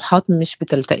تقرحات مش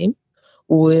بتلتئم،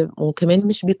 وكمان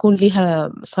مش بيكون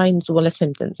ليها ساينز ولا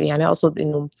سيمتومز. يعني أقصد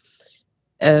إنه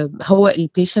هو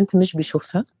البيشنت مش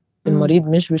بيشوفها، المريض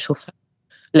مش بيشوفها،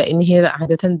 لأن هي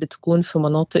عادة بتكون في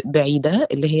مناطق بعيدة،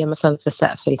 اللي هي مثلا في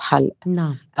سقف الحلق،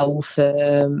 نعم. أو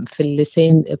في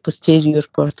اللسان posterior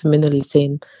part من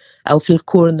اللسان، أو في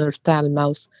الكورنر بتاع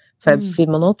الماوس. ففي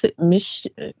مناطق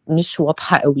مش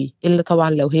واضحة قوي، إلا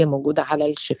طبعا لو هي موجودة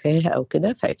على الشفاه أو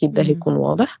كده فأكيد ده هيكون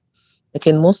واضح.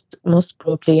 لكن most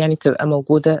probably يعني تبقى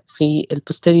موجودة في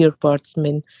posterior parts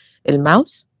من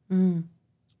الماوس.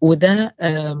 وده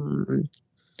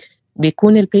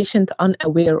بيكون البيشنت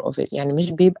unaware of it، يعني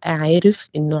مش بيبقى عارف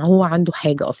إنه هو عنده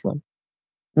حاجة أصلا.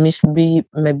 ما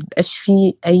بيبقاش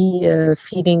فيه أي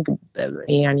feeling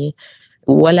يعني،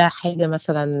 ولا حاجة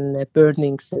مثلا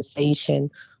burning sensation،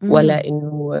 ولا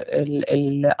إنه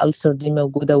الألسر دي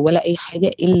موجودة، ولا أي حاجة،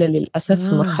 إلا للأسف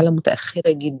في واو. مرحلة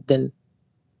متأخرة جدا.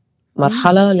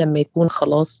 مرحلة لما يكون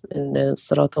خلاص إن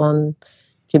السرطان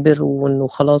كبر، وإنه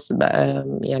خلاص بقى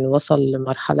يعني وصل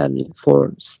لمرحلة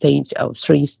 4 stage أو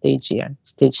 3 stage، يعني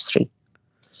stage 3.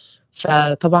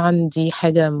 فطبعا دي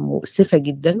حاجة مؤسفة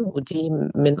جدا، ودي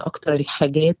من أكتر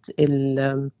الحاجات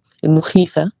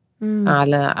المخيفة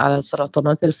على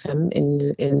سرطانات الفم،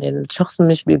 إن الشخص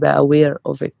مش بيبقى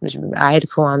aware of it، مش بيبقى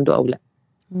عارف هو عنده أو لا.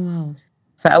 واو.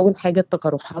 فأول حاجة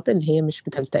التقرحات اللي هي مش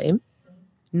بتلتئم.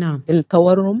 نعم.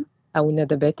 التورم أو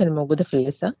الندبات الموجودة في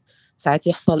اللثة، ساعات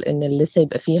يحصل إن اللثة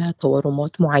يبقى فيها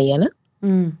تورمات معينة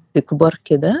تكبر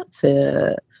كده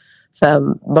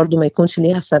فبرضه ما يكونش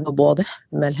ليها سبب واضح،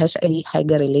 ما لهاش أي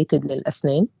حاجة related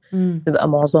للأسنان. تبقى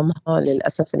معظمها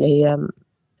للأسف اللي هي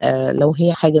لو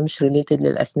هي حاجة مش related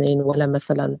للأسنان، ولا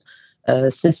مثلا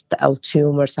سيست أو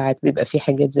تيومر، ساعات بيبقى في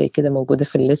حاجات زي كده موجودة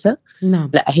في اللثة. نعم.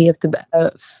 لا، هي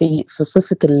بتبقى في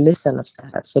صفة اللثة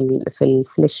نفسها، في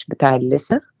الفليش بتاع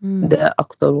اللثة. ده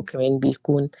أكتر، وكمان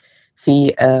بيكون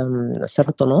في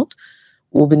سرطانات.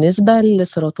 وبالنسبة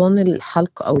لسرطان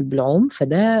الحلق أو البلعوم،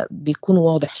 فده بيكون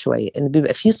واضح شوية، إن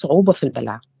بيبقى فيه صعوبة في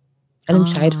البلع. أنا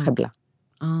مش عارف أبلع،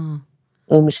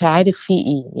 ومش عارف فيه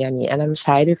إيه. يعني أنا مش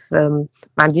عارف، ما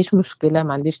عنديش مشكلة،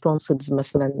 ما عنديش تونسلز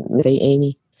مثلا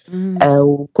مضايقاني،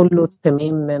 وكله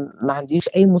تمام، ما عنديش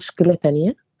أي مشكلة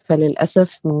تانية.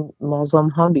 فللأسف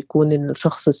معظمها بيكون إن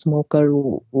الشخص سموكر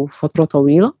وفترة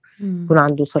طويلة يكون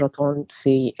عنده سرطان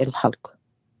في الحلق.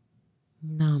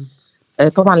 نعم.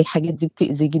 طبعا الحاجات دي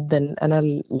بتأذي جدا.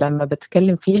 أنا لما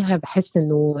بتكلم فيها بحس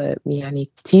إنه يعني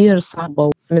كتير صعبة.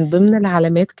 من ضمن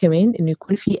العلامات كمان إنه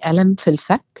يكون في ألم في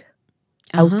الفك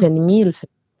أو تنميل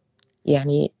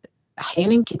يعني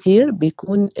أحيانا كتير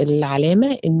بيكون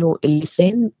العلامة إنه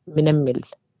اللسان منمل،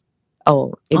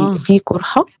 في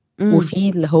قرحة، وفي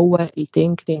اللي هو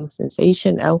التينكلينج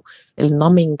سensation أو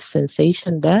النامينج sensation،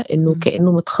 ده إنه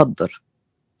كأنه متخدر.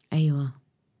 أيوة.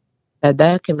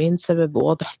 فده كمان سبب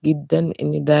واضح جدا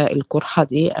ان ده القرحة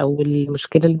دي او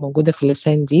المشكلة الموجودة في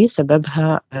اللسان دي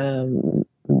سببها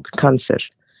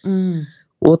كانسر. مم.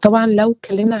 وطبعا لو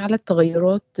اتكلمنا على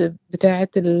التغيرات بتاعة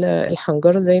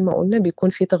الحنجرة زي ما قلنا بيكون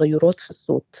في تغيرات في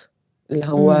الصوت، اللي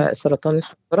مم. هو سرطان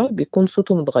الحنجرة بيكون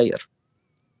صوته متغير،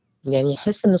 يعني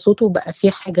يحس ان صوته بقى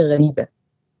فيه حاجة غريبة،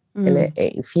 مم. إن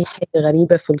في حاجة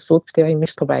غريبة في الصوت بتاعي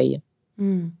مش طبيعية.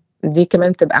 مم. دي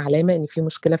كمان تبقى علامة ان في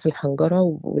مشكلة في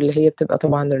الحنجرة، واللي هي بتبقى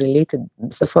طبعا related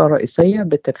بصفة رئيسية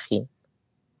بالتدخين.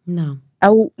 نعم.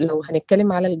 او لو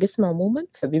هنتكلم على الجسم عموما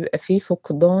فبيبقى فيه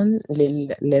فقدان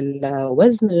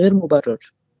للوزن غير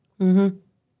مبرر، مهم.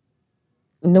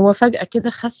 ان هو فجأة كده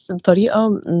خس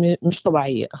بطريقة مش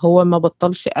طبيعية، هو ما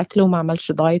بطلش اكل وما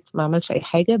عملش دايت ما عملش اي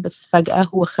حاجة، بس فجأة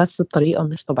هو خس بطريقة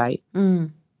مش طبيعية.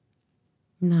 مم.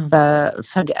 نعم.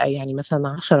 ففجأة يعني مثلا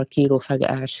 10 كيلو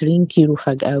فجأة 20 كيلو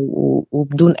فجأة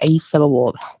وبدون اي سبب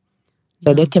واضح.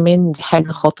 فده نعم. كمان دي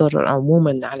حاجة خطر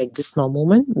عموما على الجسم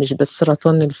عموما، مش بس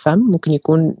سرطان الفم، ممكن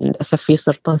يكون للأسف فيه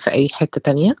سرطان في أي حتة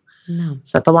تانية. نعم.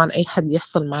 فطبعا أي حد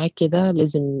يحصل معاه كده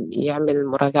لازم يعمل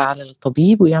مراجعة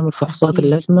للطبيب ويعمل فحوصات أكيد.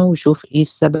 اللازمة ويشوف إيه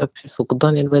السبب في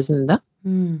فقدان الوزن ده.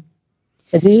 مم.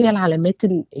 دي هي العلامات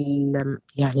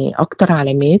يعني أكتر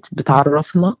علامات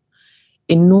بتعرفنا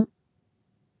إنه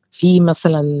في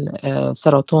مثلا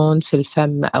سرطان في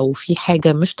الفم أو في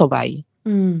حاجة مش طبيعية.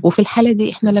 مم. وفي الحالة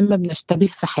دي إحنا لما بنشتبه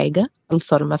في حاجة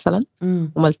ألسر مثلا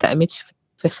مم. وما التأمتش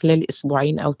في خلال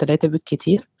أسبوعين أو 3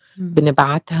 بالكتير، مم.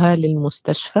 بنبعتها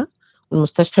للمستشفى،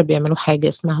 والمستشفى بيعملوا حاجة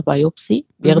اسمها بايوبسي،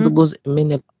 بياخدوا مهم. جزء من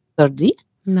الألسر دي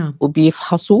نعم.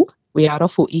 وبيفحصوه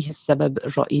ويعرفوا إيه السبب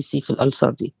الرئيسي في الألسر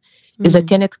دي. إذا مم.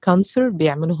 كانت كانسر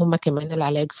بيعملوا هم كمان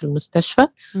العلاج في المستشفى،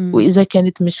 مم. وإذا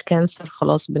كانت مش كانسر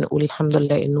خلاص بنقول الحمد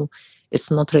لله إنه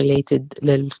it's not related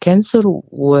للكانسر،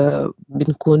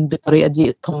 وبنكون بالطريقة دي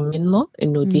اطمنا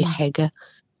إنه دي مم. حاجة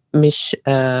مش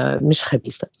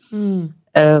خبيثة. مم.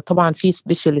 طبعا في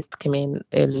سبيشالست كمان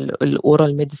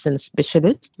الاورال ميديسن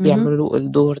سبيشالست مهم. بيعملوا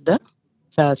الدور ده،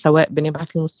 فسواء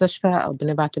بنبعت المستشفى او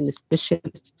بنبعت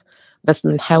السبيشالست، بس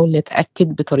بنحاول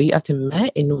نتأكد بطريقة ما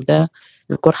انه ده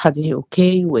القرحة دي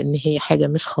اوكي وان هي حاجة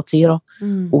مش خطيرة،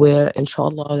 مم. وان شاء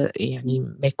الله يعني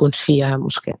ما يكونش فيها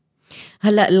مشكلة.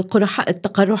 هلا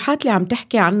التقرحات اللي عم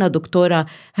تحكي عنها دكتورة،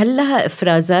 هل لها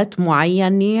إفرازات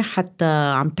معينة حتى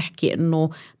عم تحكي إنه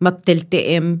ما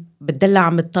بتلتئم، بتدلها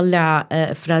عم تطلع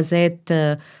إفرازات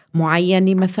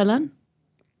معينة مثلا؟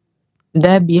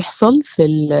 ده بيحصل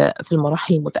في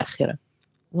المراحل المتأخرة.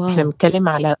 واو. احنا بنتكلم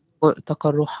على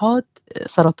تقرحات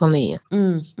سرطانية،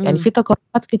 يعني امم. في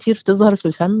تقرحات كتير بتظهر في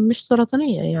الفم مش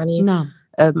سرطانية، يعني نعم.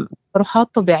 قرحات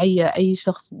طبيعية، أي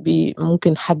شخص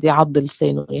ممكن حد يعض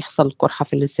لسانه يحصل قرحة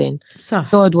في اللسان، صح.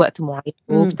 تقعد وقت معين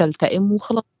امم. وبتلتئم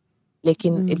وخلاص.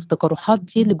 لكن امم. التقرحات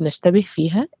دي اللي بنشتبه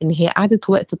فيها إن هي قعدت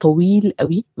وقت طويل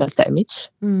قوي ما التئمتش.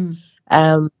 امم.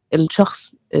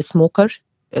 الشخص سموكر،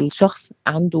 الشخص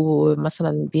عنده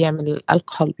مثلا بيعمل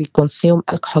الكحول، بيكونسيوم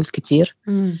الكحول كتير.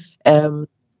 امم. um,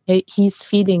 he's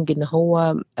feeling ان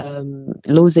هو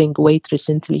losing weight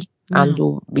recently، نعم.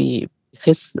 عنده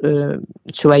بيخس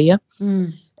شوية.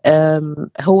 امم.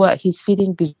 هو he's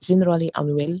feeling generally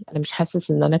unwell، انا مش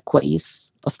حاسس ان انا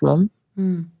كويس اصلا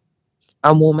امم.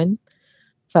 عموما.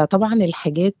 فطبعا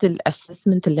الحاجات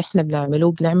الاسسمنت اللي احنا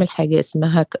بنعمله، بنعمل حاجة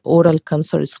اسمها oral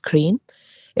cancer screen،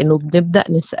 انه بنبدأ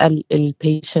نسأل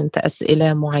البيشنت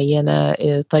أسئلة معينة.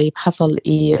 طيب حصل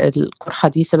ايه؟ القرحة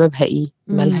دي سببها ايه؟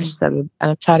 ملهاش امم. سبب،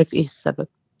 انا مش عارف ايه السبب.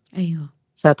 أيوه.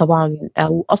 فطبعا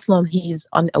او اصلا he is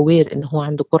unaware ان هو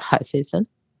عنده قرحة اساسا.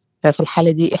 ففي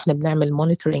الحالة دي احنا بنعمل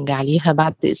مونيتورنج عليها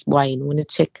بعد اسبوعين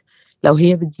ونتشيك لو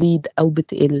هي بتزيد او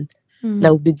بتقل.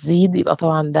 لو امم. بتزيد يبقى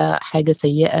طبعا ده حاجة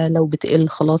سيئة، لو بتقل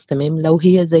خلاص تمام، لو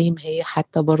هي زي ما هي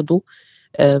حتى برضو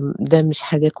ده مش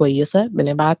حاجة كويسة،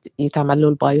 بنبعت يتعمل له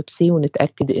البايوبسي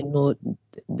ونتأكد إنه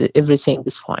everything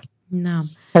is fine. نعم.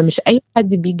 فمش أي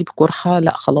حد بيجي بقرحة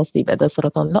لا خلاص يبقى ده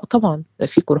سرطان، لا طبعا ده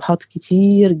في قرحات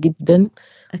كتير جدا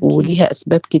أكيد. وليها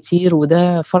أسباب كتير،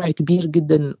 وده فرع كبير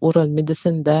جدا. أورال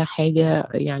ميديسن ده حاجة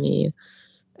يعني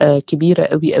كبيرة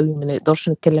قوي قوي، ما نقدرش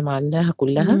نتكلم عنها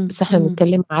كلها، امم. بس احنا امم.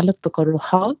 بنتكلم على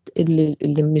التقرحات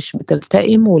اللي مش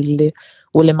بتلتئم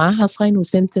واللي معاها ساين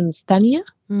وسيمتومز تانية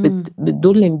امم.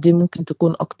 بتدل ان دي ممكن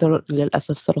تكون اكتر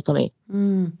للأسف سرطانية.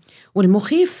 مم.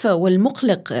 والمخيف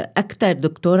والمقلق أكتر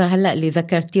دكتورة هلأ اللي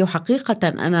ذكرتيه، وحقيقة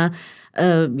أنا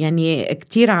يعني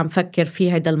كتير عم فكر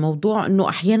في هذا الموضوع، أنه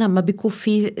أحيانا ما بيكون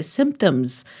في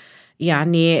symptoms،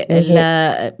 يعني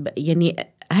نهائي. يعني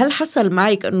هل حصل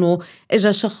معك أنه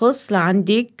إجا شخص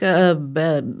لعندك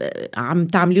عم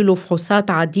تعملي له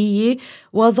فحوصات عادية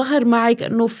وظهر معك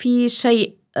أنه في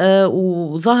شيء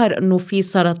وظهر أنه في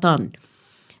سرطان،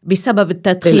 بسبب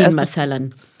التدخين للأسف. مثلا،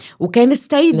 وكان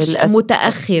ستيج للأسف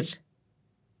متأخر.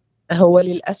 هو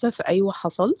للأسف أيوة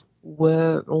حصل،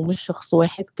 ومش شخص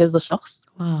واحد، كذا شخص.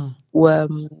 واو. و...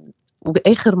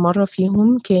 وآخر مرة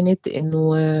فيهم كانت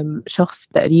إنه شخص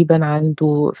تقريبا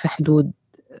عنده في حدود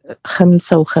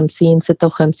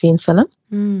 55-56 سنة،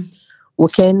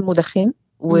 وكان مدخن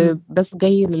وبس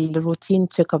جاي للروتين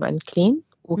تشيك اب اند كلين.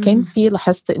 وكان في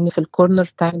لاحظت ان في الكورنر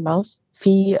بتاع الماوس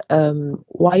في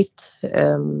وايت،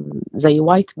 زي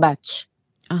وايت باتش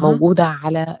موجودة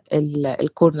على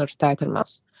الكورنر بتاعت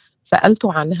الماوس.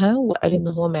 سألته عنها وقال ان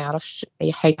هو ما يعرفش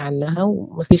اي حاجة عنها،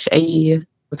 مفيش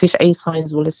اي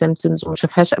ساينز ولا سيمبتومز، وما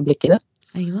شافهاش قبل كده.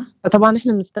 ايوه. فطبعا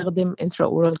احنا بنستخدم انترا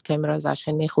اورال كاميراز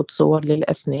عشان ناخد صور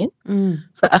للاسنان.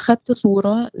 فاخدت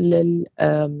صوره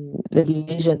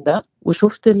للليجن ده،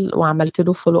 وعملت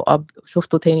له فولو اب،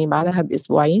 شفته تاني بعدها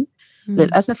باسبوعين.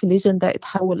 للاسف الليجن ده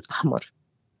اتحول احمر،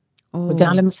 ودي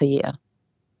علامه سيئه.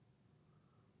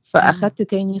 فاخدت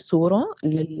تاني صوره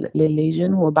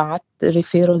للليجن، وبعت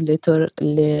ريفيرال ليتر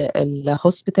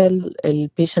للهوسبيتال،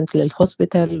 البيشنت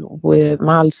للهوسبيتال،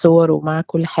 ومع الصور ومع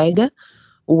كل حاجه.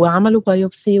 وعملوا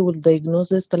بايوبسي،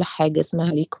 والدايجنوزس طلع حاجة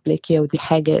اسمها ليكوبليكيا، ودي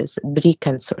حاجة بري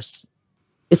كانسرز.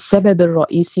 السبب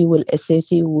الرئيسي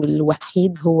والأساسي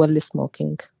والوحيد هو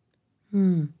السموكينج.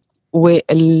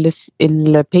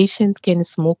 والبيشنت كان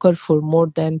سموكر for more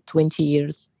than 20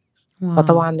 years.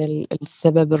 فطبعا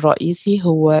السبب الرئيسي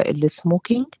هو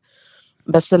السموكينج.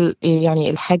 بس يعني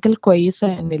الحاجة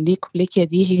الكويسة ان الليكوبليكيا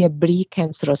دي هي بري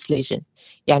كانسرس ليجن،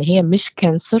 يعني هي مش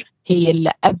كانسر، هي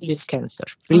اللي قبل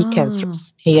الكانسر. بري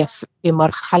كانسرس هي في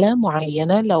مرحلة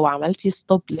معينة، لو عملتي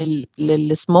ستوب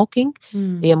للسموكينج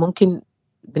هي ممكن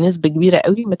بنسبة كبيرة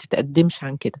قوي ما تتقدمش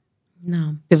عن كده.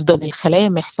 نعم. تفضل الخلايا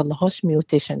ما يحصلهاش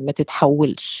ميوتيشن، ما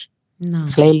تتحولش. نعم.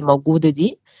 الخلايا الموجودة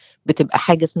دي بتبقى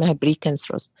حاجة اسمها بري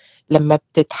كانسرس. لما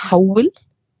بتتحول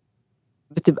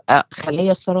بتبقى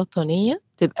خلايا سرطانية،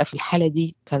 تبقى في الحالة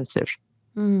دي كانسر.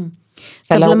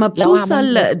 طب لما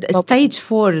بتوصل ستيج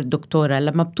 4 دكتورة،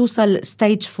 لما بتوصل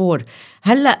ستيج 4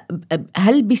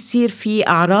 هل بيصير في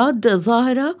أعراض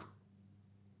ظاهرة؟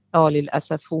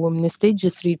 للأسف. ومن ستيج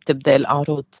 3 بتبدأ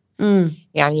الأعراض.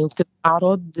 يعني بتبقى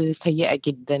أعراض سيئة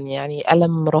جدا، يعني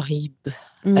ألم رهيب،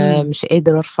 مش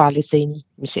قادر أرفع لساني،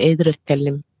 مش قادر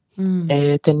أتكلم،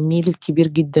 تنميل كبير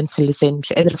جدا في اللسان،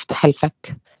 مش قادر أفتح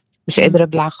الفك، مش قادر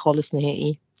أبلع خالص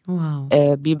نهائي. واو.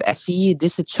 بيبقى فيه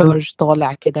ديسشارج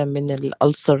طالع كده من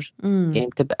الألسر، يعني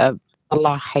بتبقى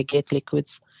طلع حاجات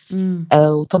ليكويدز.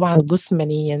 وطبعا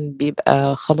جسمانيا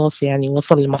بيبقى خلاص، يعني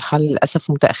وصل لمرحلة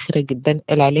للأسف متأخرة جدا.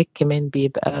 العلاج كمان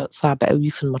بيبقى صعب قوي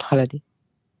في المرحلة دي.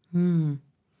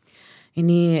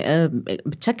 يعني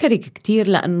بتشكرك كتير،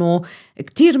 لأنه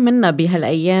كتير منا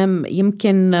بهالأيام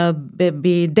يمكن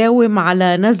بيداوم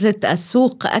على نزلة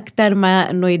السوق أكتر ما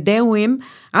أنه يداوم،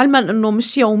 علما أنه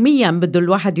مش يوميا بده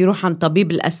الواحد يروح عن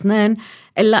طبيب الأسنان،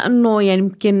 إلا أنه يعني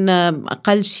يمكن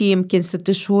أقل شيء يمكن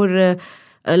 6 شهور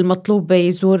المطلوب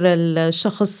يزور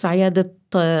الشخص عيادة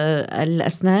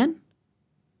الأسنان.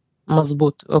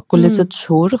 مظبوط، كل 6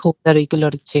 شهور هو ده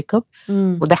ريجولار تشيك اب.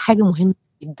 وده حاجة مهمة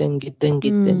جدا جدا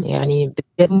جدا، يعني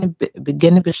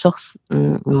بتجنب الشخص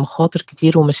مخاطر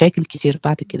كتير ومشاكل كتير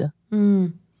بعد كده.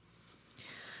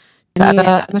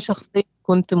 فأنا شخصيا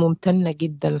كنت ممتنة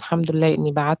جدا، الحمد لله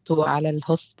إني بعته على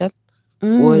الهوسبيتال،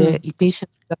 والبيشنت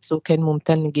نفسه كان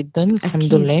ممتن جدا الحمد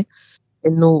أكيد. لله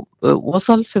إنه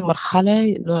وصل في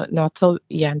مرحلة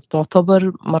يعني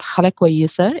تعتبر مرحلة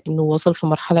كويسة، إنه وصل في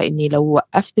مرحلة إني لو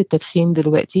وقفت التدخين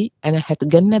دلوقتي أنا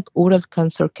هتجنب أورال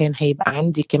كانسر، كان هيبقى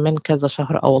عندي كمان كذا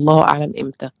شهر أو الله أعلم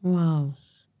إمتى. واو.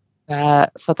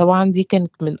 فطبعا دي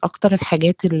كانت من أكتر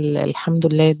الحاجات الحمد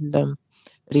لله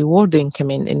rewarding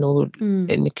كمان،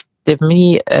 إنك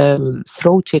تعملي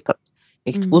throw check up،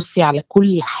 إنك تبصي على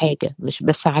كل حاجة مش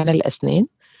بس على الأسنان.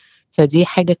 فدي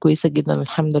حاجة كويسة جدا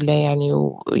الحمد لله،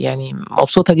 يعني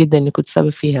مبسوطة جدا إني كنت سبب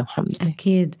فيها الحمد لله.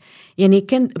 أكيد. يعني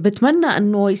كنت بتمنى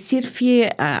أنه يصير في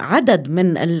عدد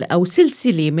من أو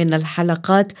سلسلة من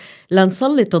الحلقات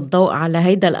لنسلط الضوء على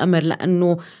هيدا الأمر،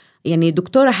 لأنه يعني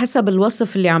دكتورة حسب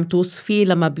الوصف اللي عم توصفيه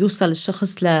لما بيوصل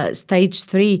الشخص لستيج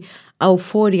 3 أو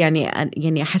 4،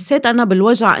 يعني حسيت أنا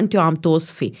بالوجع أنت وعم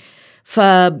توصفي.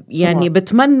 فيعني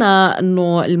بتمنى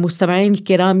أنه المستمعين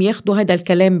الكرام ياخدوا هذا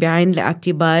الكلام بعين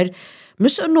الاعتبار،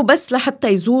 مش أنه بس لحتى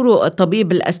يزوروا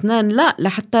طبيب الأسنان، لا،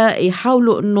 لحتى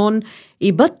يحاولوا أنهم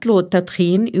يبطلوا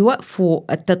التدخين، يوقفوا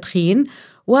التدخين،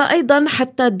 وأيضا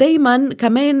حتى دايما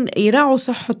كمان يراعوا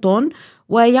صحتهم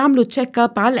ويعملوا تشيك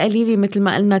اب على القليلة مثل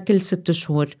ما قلنا كل 6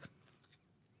 شهور.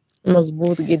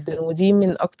 مظبوط جدا. ودي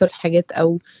من أكتر الحاجات،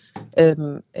 أو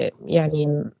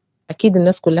يعني أكيد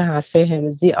الناس كلها عارفاها،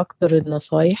 بس دي أكتر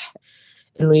النصايح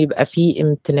إنه يبقى في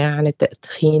امتناع عن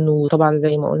التدخين. وطبعا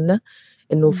زي ما قلنا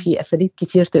إنه في أساليب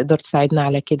كتير تقدر تساعدنا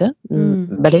على كده.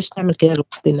 بلاش نعمل كده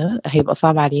لوحدنا، هيبقى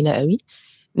صعب علينا قوي.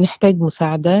 نحتاج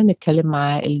مساعدة، نتكلم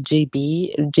مع الجي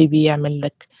بي يعمل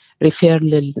لك ريفير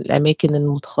للأماكن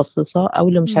المتخصصة، أو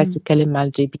لو مش عايز تتكلم مع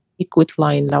الجي بي، كويت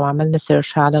لاين لو عملنا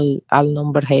سيرش على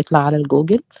النمبر هيطلع على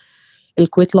الجوجل.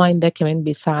 الكويت لاين ده كمان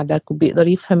بيساعدك وبيقدر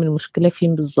يفهم المشكلة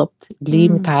فين بالظبط، ليه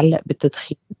متعلق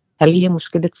بالتدخين، هل هي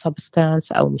مشكلة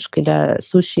سبستانس أو مشكلة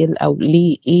سوشيال، أو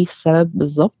ليه إيه السبب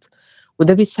بالظبط.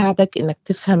 وده بيساعدك إنك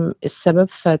تفهم السبب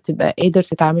فتبقى قادر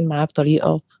تتعامل معاه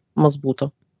بطريقة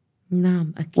مظبوطة.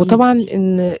 نعم أكيد. وطبعا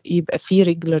إن يبقى في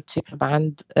ريجولر تشيك اب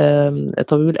عند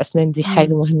طبيب الأسنان، دي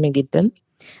حاجة مهمة جدا.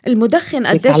 المدخن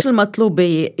قديش المطلوب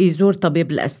يزور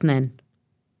طبيب الأسنان؟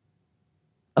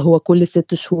 هو كل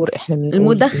 6 شهور احنا بنقول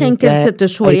المدخن كل 6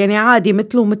 شهور، يعني عادي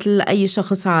مثله مثل أي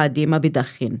شخص عادي ما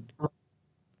بدخن.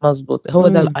 مظبوط، هو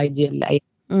ده الايديال لأي.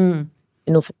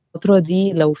 انه في الفترة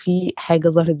دي لو في حاجة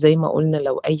ظهرت زي ما قلنا،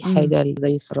 لو اي حاجة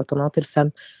زي سرطانات الفم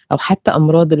او حتى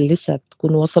امراض اللي لسه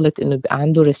بتكون وصلت انه يبقى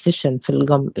عنده ريسيشن في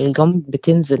الجم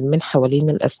بتنزل من حوالين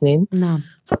الاسنان. نعم.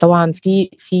 فطبعا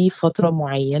في فترة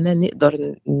معينة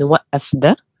نقدر نوقف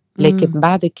ده، لكن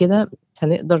بعد كده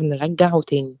هنقدر نرجعه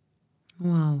تاني.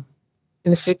 واو.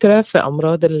 الفكرة في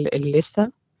امراض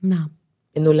اللثة نعم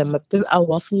انه لما بتبقى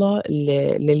واصلة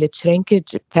للشرينكج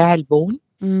بتاع البون،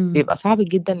 بيبقى صعب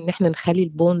جدا ان احنا نخلي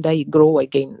البون ده يجرو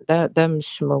اجين. ده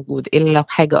مش موجود الا لو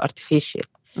حاجه artificial.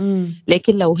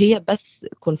 لكن لو هي بس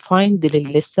confined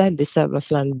لسه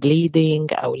مثلا bleeding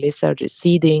او لسه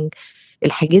receding،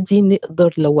 الحاجات دي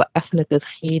نقدر لو وقفنا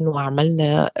تدخين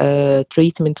وعملنا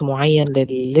تريتمنت معين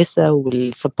للثة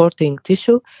والسبورتنج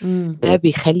تيشو، ده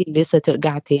بيخلي اللثة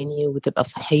ترجع تاني وتبقى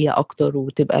صحية اكتر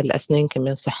وتبقى الاسنان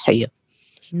كمان صحية.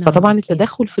 فطبعا أكيد.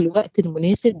 التدخل في الوقت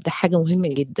المناسب ده حاجة مهمة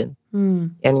جدا.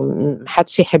 يعني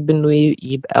محدش يحب انه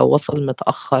يبقى وصل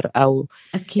متأخر، او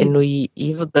أكيد. انه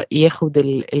يفضل ياخد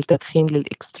التدخين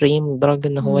للإكستريم لدرجة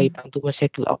ان هو يبقى عنده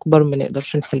مشاكل اكبر ما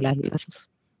نقدرش نحلها للأسف.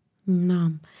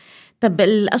 نعم. طب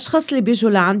الأشخاص اللي بيجوا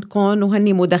لعندكم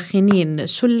وهني مدخنين،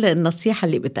 شو النصيحة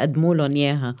اللي بتقدموا لهم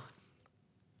إياها؟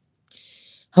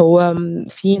 هو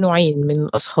في نوعين من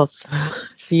الأشخاص.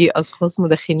 في أشخاص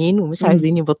مدخنين ومش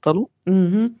عايزين يبطلوا.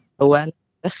 هو أنا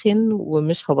مدخن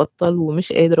ومش هبطل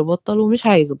ومش قادر أبطل ومش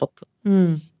عايز أبطل.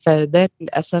 فده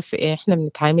للأسف إحنا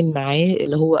بنتعامل معاه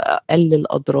اللي هو أقل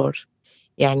الأضرار.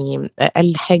 يعني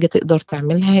أقل حاجة تقدر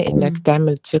تعملها إنك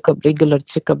تعمل تشيك اب، ريجولار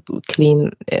تشيك اب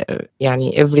كلين،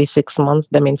 يعني every 6 months.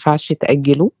 ده ما ينفعش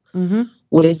تأجله.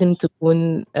 ولازم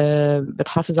تكون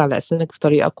بتحافظ على أسنانك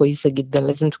بطريقة كويسة جدا.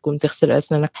 لازم تكون تغسل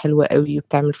أسنانك حلوة قوي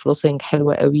وبتعمل فلوسنج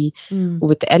حلوة قوي،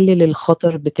 وبتقلل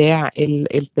الخطر بتاع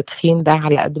التدخين ده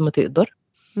على قد ما تقدر.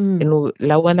 إنه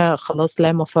لو أنا خلاص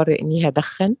لا مفر إني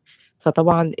هدخن،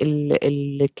 فطبعا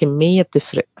الكمية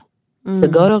بتفرق.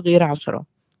 سيجارة غير 10،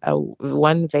 أو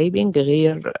 1 فيبنج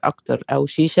غير أكتر، أو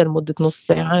شيشة لمدة نص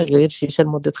ساعة غير شيشة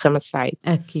لمدة 5 ساعات.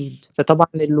 أكيد. فطبعا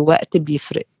الوقت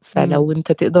بيفرق. فلو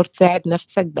أنت تقدر تساعد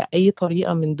نفسك بأي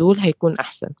طريقة من دول هيكون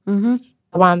أحسن.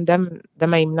 طبعا ده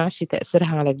ما يمنعش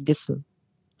تأثيرها على الجسم.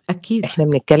 أكيد. إحنا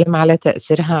بنتكلم على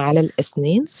تأثيرها على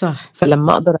الأسنان. صح.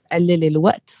 فلما أقدر أقلل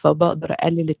الوقت فبقدر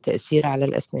أقلل التأثير على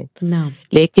الأسنان. نعم.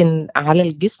 لكن على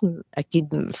الجسم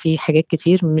أكيد في حاجات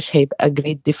كتير مش هيبقى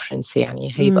great difference،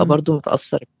 يعني هيبقى برضو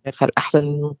متأثر. فالأحسن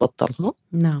إنه نبطلها.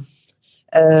 نعم.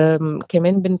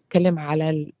 كمان بنتكلم على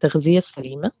التغذية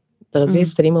السليمة. التغذية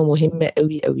السليمة مهمة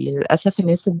قوي قوي. للأسف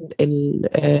الناس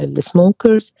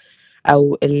السموكرز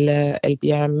أو اللي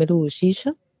بيعملوا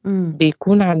شيشة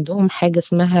بيكون عندهم حاجة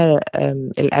اسمها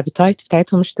الابيتايت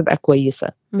بتاعتهم مش تبقى كويسة.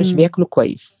 مش بياكلوا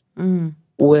كويس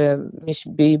ومش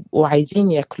بيبقوا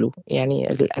عايزين ياكلوا.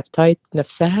 يعني الابيتايت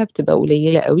نفسها بتبقى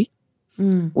قليلة قوي.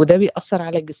 وده بيأثر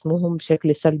على جسمهم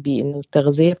بشكل سلبي، انه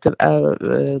التغذية بتبقى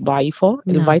ضعيفة.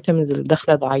 الفيتامينز اللي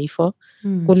داخلة ضعيفة.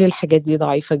 كل الحاجات دي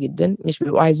ضعيفة جدا. مش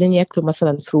بيبقوا عايزين ياكلوا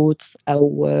مثلا فروتس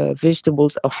او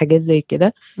فيجيتابلز او حاجات زي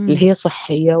كده اللي هي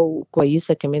صحية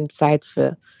وكويسة كمان تساعد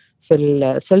في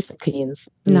السيلف كلينز،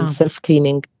 السيلف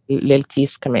كليننج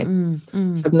للتيس كمان.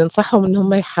 فبننصحهم ان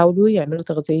هم يحاولوا يعملوا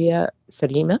تغذية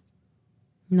سليمة.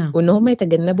 وان هم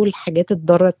يتجنبوا الحاجات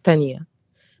الضارة التانية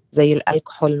زي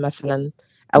الكحول مثلا،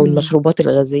 او المشروبات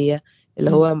الغازية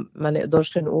اللي هو ما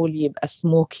نقدرش نقول يبقى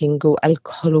سموكينج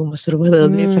والكحول ومشروبات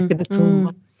غازية فكده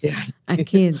تو يعني.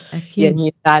 أكيد.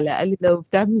 يعني على الأقل لو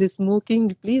بتعمل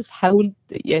سموكينج بليز حاول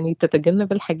يعني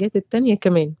تتجنب الحاجات التانية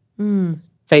كمان.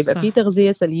 فيبقى في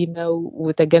تغذية سليمة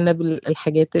وتجنب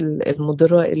الحاجات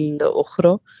المضرة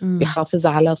الأخرى. بيحافظ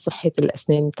على صحة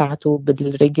الأسنان بتاعته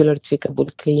بالريجولار تشيك اب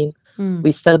والكلين.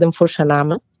 ويستخدم فرشة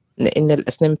ناعمة لأن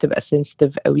الأسنان بتبقى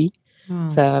سنسيتيف قوي.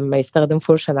 فما يستخدم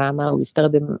فرشة ناعمة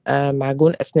ويستخدم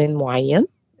معجون أسنان معين،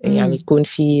 يعني يكون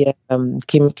فيه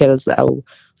كيميكالز أو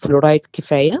فلورايد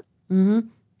كفاية.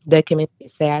 ده كمان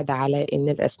بيساعد على إن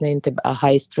الأسنان تبقى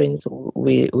هاي سترينز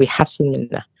ويحسن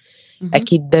منها.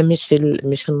 أكيد ده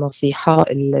مش النصيحة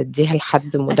اللي اديها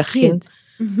لحد مدخن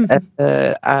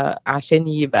عشان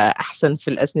يبقى أحسن في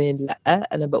الأسنان. لأ،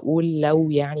 أنا بقول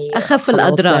لو يعني أخف خلاص لا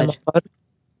الأضرار. مفر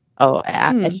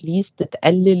اتليست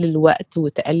تقلل الوقت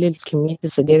وتقلل كمية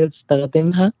السجاير اللي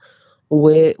تستخدمها،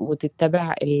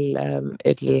 وتتبع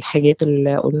الحاجات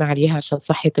اللي قلنا عليها عشان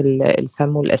صحة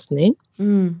الفم والأسنان.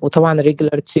 وطبعا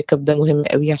الريجولار تشيك اب ده مهم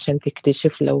قوي عشان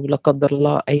تكتشف لو لا قدر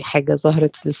الله أي حاجة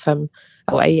ظهرت في الفم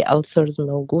أو أي ألسرز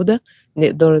موجودة،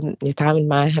 نقدر نتعامل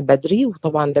معاها بدري.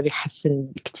 وطبعا ده بيحسن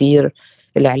كتير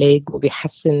العلاج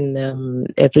وبيحسن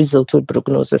الريزلت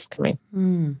والبروجنوزس كمان.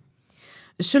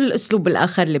 شو الأسلوب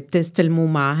الآخر اللي بتستلموه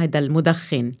مع هذا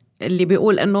المدخن اللي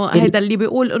بيقول إنه هذا اللي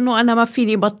بيقول إنه أنا ما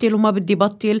فيني بطل وما بدي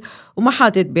بطل وما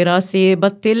حاطط براسي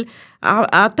بطل،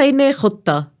 أعطيني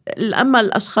خطة؟ أما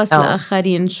الأشخاص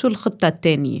الآخرين شو الخطة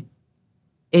التانية؟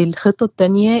 الخطة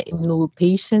التانية إنه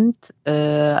patient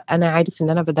أنا عارف إن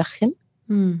أنا بدخن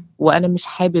وأنا مش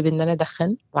حابب إن أنا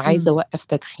أدخن وعايزة أوقف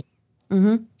تدخين.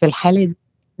 في الحالة دي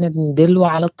إحنا بندله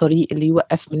على الطريق اللي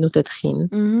يوقف منه تدخين،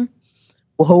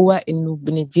 وهو إنه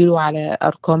بنديله على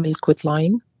أرقام الكويت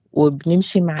لاين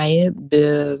وبنمشي معاه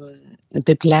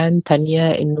ببلان تانية.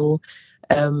 إنه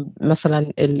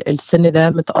مثلا السن ده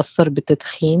متأثر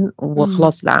بالتدخين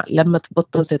وخلاص لما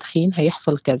تبطل تدخين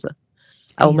هيحصل كذا،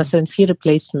 أو أيوه. مثلا في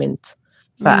ريبليسمنت،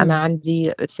 فأنا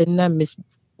عندي سنة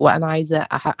وأنا عايزة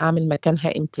أعمل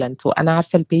مكانها إمبلانت، وأنا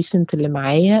عارفة البيشنت اللي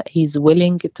معايا he's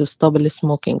willing to stop the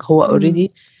smoking، هو already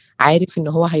عارف إن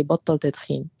هو هيبطل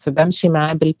تدخين، فبمشي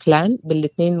معاه بالبلان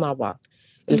بالاتنين مع بعض.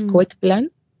 الكويت بلان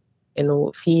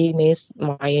إنه في ناس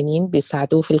معينين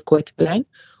بيساعدوه في الكويت بلان،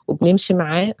 وبنمشي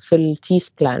معاه في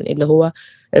التيس بلان اللي هو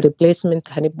الريبليسمنت.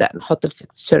 هنبدأ نحط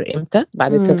الفيكتشر إمتى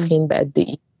بعد التدخين بقد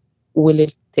إيه،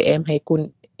 والالتئام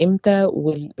هيكون امتى،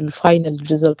 والفاينل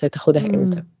ريزلت هتاخدها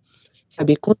امتى.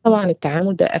 فبيكون طبعا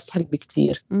التعامل ده اسهل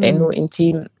بكتير، لانه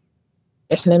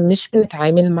احنا مش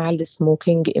بنتعامل مع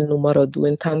السموكينج انه مرض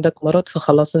وانت عندك مرض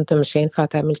فخلاص انت مش هينفع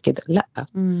تعمل كده. لا،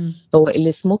 هو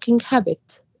السموكينج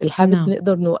هابت، الهابت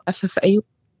نقدر نوقفها في اي وقت.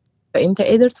 فانت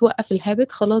قادر توقف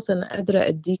الهابت، خلاص انا قادرة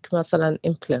اديك مثلا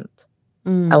امبلانت،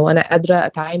 او انا قادرة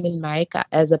اتعامل معاك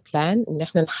as a plan ان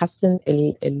احنا نحسن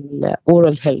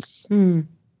الاورال هيلث.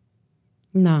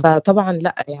 نعم. فطبعا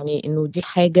لا، يعني انه دي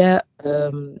حاجة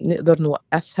نقدر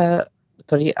نوقفها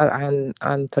بطريقة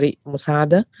عن طريق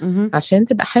مساعدة عشان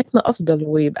تبقى حياتنا افضل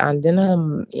ويبقى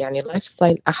عندنا يعني لايف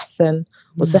ستايل احسن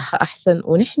وصحة احسن،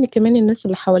 ونحمي كمان الناس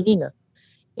اللي حوالينا.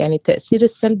 يعني التأثير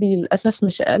السلبي للأسف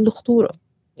مش اقل خطورة.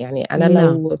 يعني انا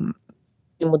لو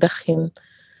مدخن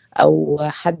او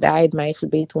حد قاعد معي في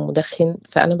البيت ومدخن،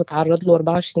 فانا بتعرض له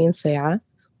 24 ساعة،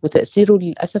 وتأثيره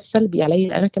للأسف سلبي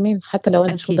علي أنا كمان حتى لو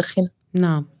أنا مش مدخنة.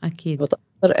 نعم أكيد بتأثر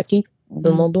أكيد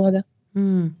بالموضوع ده.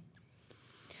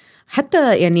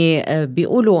 حتى يعني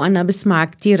بيقولوا أنا بسمع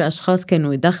كتير أشخاص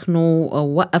كانوا يدخنوا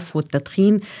ووقفوا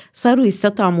التدخين صاروا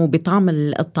يستطعموا بطعم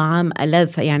الطعام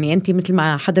ألذ. يعني أنت مثل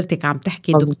ما حضرتك عم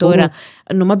تحكي دكتورة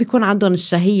أنه ما بيكون عندهم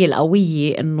الشهية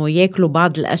القوية أنه يأكلوا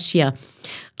بعض الأشياء،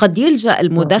 قد يلجأ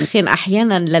المدخن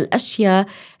أحيانا للأشياء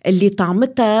اللي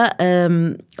طعمتها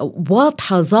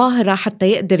واضحة ظاهرة حتى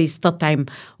يقدر يستطعم،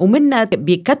 ومنها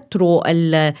بيكتروا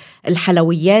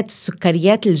الحلويات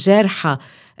السكريات الجارحة،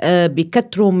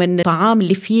 بيكتروا من الطعام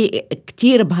اللي فيه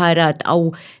كتير بهارات،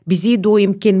 أو بيزيدوا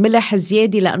يمكن ملح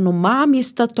زيادة لأنه ما عم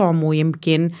يستطعموا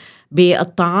يمكن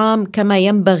بالطعام كما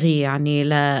ينبغي يعني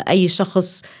لأي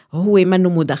شخص هو منه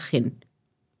مدخن.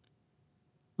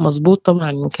 مظبوط،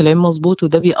 طبعا كلام مظبوط،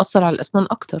 وده بيأثر على الأسنان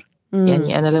أكتر.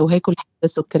 يعني أنا لو هاكل حاجة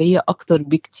سكرية أكتر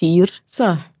بكتير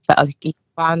صح، فأكيد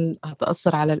طبعا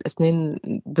هتأثر على الأسنان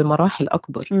بمراحل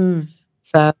أكبر.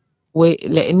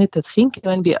 ولأن التدخين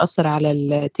كمان بيأثر على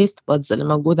التيست بادز اللي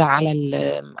موجودة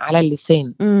على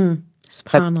اللسان.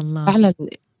 سبحان الله. فعلا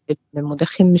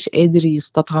المدخن مش قادر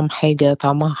يستطعم حاجة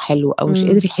طعمها حلو، أو مش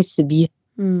قادر يحس بيها،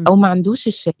 أو ما عندوش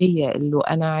الشهية اللي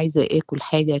أنا عايزة أكل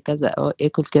حاجة كذا أو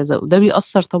أكل كذا، وده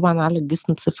بيأثر طبعا على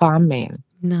الجسم بصفة عامة يعني.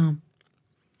 نعم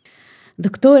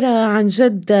دكتورة، عن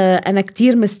جد أنا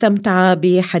كتير مستمتعة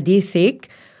بحديثك،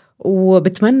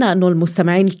 وبتمنى أنه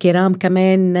المستمعين الكرام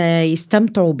كمان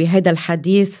يستمتعوا بهذا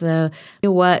الحديث،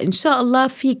 وإن شاء الله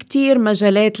في كتير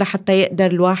مجالات لحتى يقدر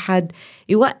الواحد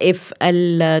يوقف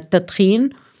التدخين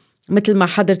مثل ما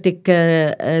حضرتك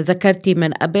ذكرتي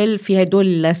من قبل، في هدول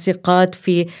اللاصقات،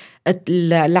 في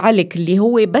العلك اللي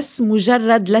هو بس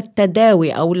مجرد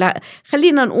للتداوي أو لا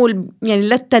خلينا نقول يعني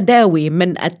للتداوي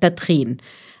من التدخين.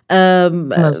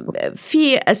 مظبوط.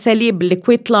 في أساليب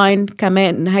الكويت لاين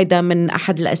كمان، هيدا من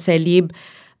أحد الأساليب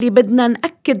اللي بدنا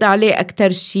نأكد عليه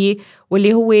أكتر شيء،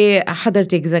 واللي هو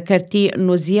حضرتك ذكرتي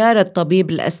إنه زيارة طبيب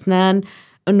الأسنان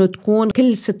إنه تكون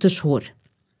كل 6 شهور.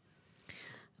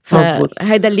 مظبوط.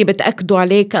 فهذا اللي بتأكدوا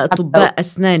عليه كأطباء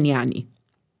أسنان يعني.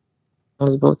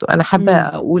 مظبوط. وأنا حابة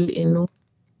أقول إنه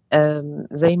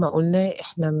زي ما قلنا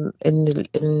إحنا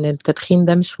إن التدخين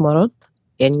ده مش مرض،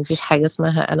 يعني مفيش حاجة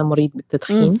اسمها أنا مريض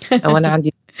بالتدخين أو أنا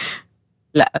عندي،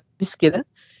 لا مش كده.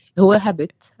 هو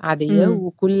هابت عادية،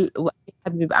 وكل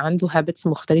واحد بيبقى عنده هابتس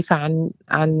مختلفة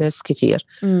عن ناس كتير.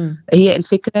 هي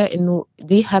الفكرة إنه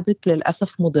دي هابت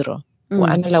للأسف مضرة،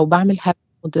 وأنا لو بعمل هابت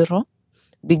مضرة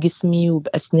بجسمي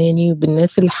وبأسناني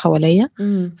وبالناس اللي حواليا،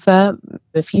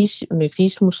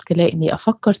 فمفيش مشكلة إني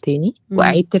أفكر تاني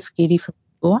وأعيد تفكيري في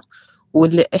الموضوع.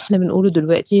 واللي إحنا بنقوله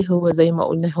دلوقتي هو زي ما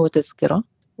قلنا هو تذكرة،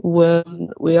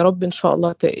 ويا رب إن شاء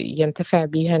الله ينتفع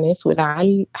بيها ناس،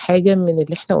 ولعل حاجة من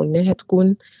اللي إحنا قلناها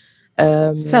تكون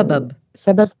سبب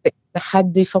إن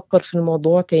حد يفكر في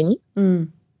الموضوع تاني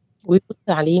ويبص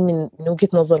عليه من وجهة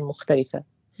نظر مختلفة.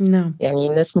 نعم. يعني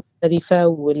الناس مختلفة،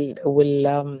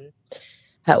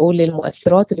 هقول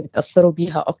المؤثرات اللي بتأثروا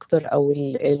بيها أكتر أو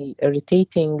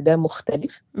الirritating ده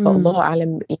مختلف. فالله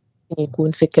أعلم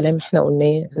يكون في الكلام إحنا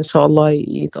قلناه إن شاء الله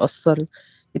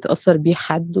يتأثر بيه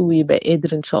حد، ويبقى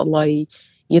قادر إن شاء الله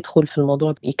يدخل في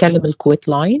الموضوع، يكلم الكويت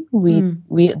لاين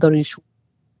ويقدر يشوف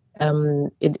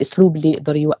الأسلوب اللي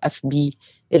يقدر يوقف بيه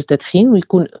التدخين،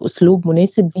 ويكون أسلوب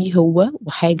مناسب ليه هو،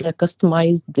 وحاجة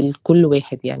customized لكل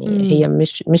واحد. يعني هي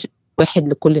مش واحد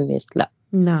لكل الناس، لا.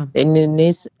 نعم. لأن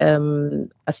الناس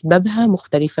أسبابها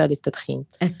مختلفة للتدخين،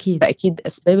 أكيد. فأكيد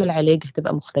أسباب العلاج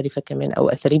هتبقى مختلفة كمان، أو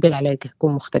أساليب العلاج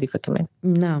هتكون مختلفة كمان.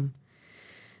 نعم.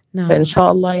 نعم. فإن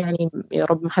شاء الله يعني يا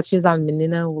رب ما حدش يزعل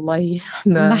مننا، والله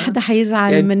ما حدا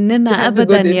حيزعل يعني مننا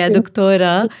أبدا يا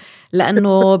دكتورة،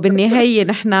 لأنه بالنهاية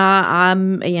نحن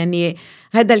يعني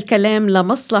هذا الكلام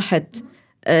لمصلحة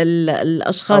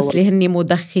الأشخاص اللي هن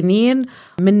مدخنين.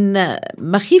 من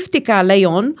مخيفتك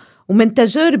عليهم ومن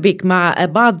تجاربك مع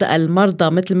بعض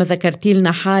المرضى مثل ما ذكرتي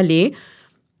لنا حالي،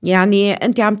 يعني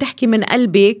أنت عم تحكي من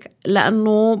قلبك،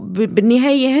 لأنه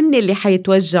بالنهاية هن اللي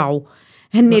حيتوجعوا،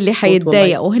 هن اللي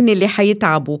حيتضايقوا، هن اللي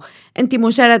حيتعبوا. أنت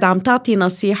مجرد عم تعطي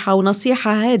نصيحة،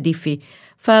 ونصيحة هادفة،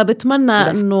 فبتمنى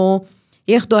أنه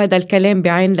ياخدوا هذا الكلام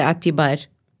بعين الاعتبار.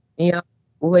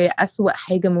 وهي أسوأ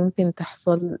حاجة ممكن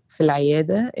تحصل في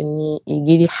العيادة إن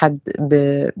يجيلي حد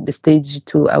بستيج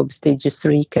 2 أو بستيج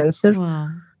 3 كانسر.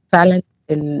 فعلا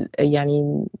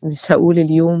يعني مش هقول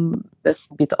اليوم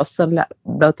بس بيتأثر، لا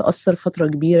بتأثر فترة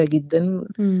كبيرة جدا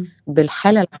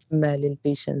بالحالة العامة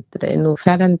للبيشنت، لأنه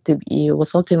فعلا تبقي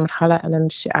وصلتي لمرحلة أنا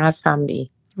مش عارفة أعمل إيه.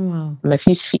 ما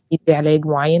فيش في إيدي علاج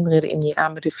معين غير إني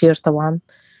أعمل ريفير طبعا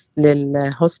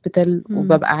للهوسبيتال،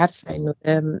 وببقى عارفة إنه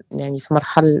ده يعني في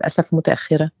مرحلة للأسف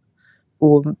متأخرة.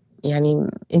 ويعني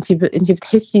انت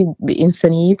بتحسي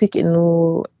بإنسانيتك،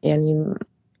 إنه يعني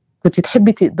كنت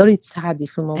تحبي تقدري تساعدي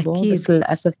في الموضوع. أكيد. بس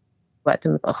للأسف وقت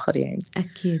متأخر يعني.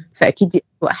 أكيد. فأكيد دي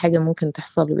أسوأ حاجة ممكن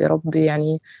تحصل، ويا رب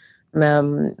يعني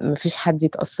ما فيش حد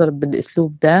يتأثر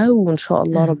بالأسلوب ده، وإن شاء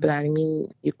الله رب العالمين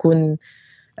يكون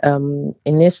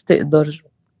الناس تقدر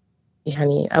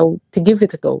يعني أو give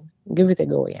it a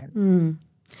go يعني.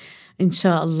 إن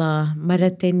شاء الله. مرة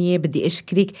تانية بدي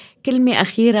أشكرك. كلمة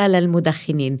أخيرة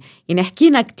للمدخنين، يعني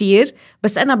حكينا كتير،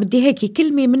 بس أنا بدي هيك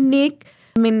كلمة منك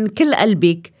من كل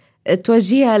قلبك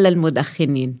توجهها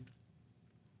للمدخنين.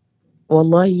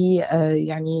 والله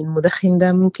يعني المدخن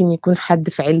ده ممكن يكون حد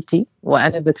في عيلتي،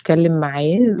 وأنا بتكلم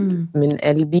معاه من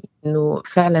قلبي إنه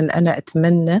فعلا أنا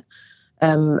أتمنى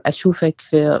أشوفك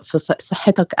في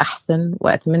صحتك أحسن،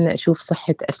 وأتمنى أشوف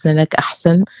صحة أسنانك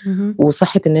أحسن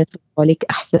وصحة الناس اللي حواليك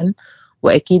أحسن.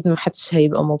 وأكيد ما حدش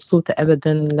هيبقى مبسوط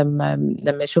أبدا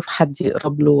لما يشوف حد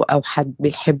يقرب له أو حد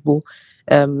بيحبه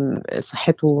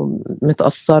صحته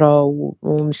متأثرة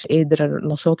ومش قادر،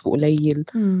 نشاطه قليل،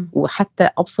 وحتى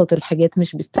أبسط الحاجات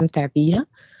مش بيستمتع بيها.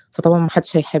 فطبعا ما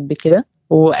حدش هيحب كده.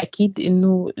 وأكيد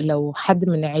إنه لو حد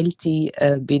من عيلتي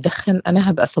بيدخن، أنا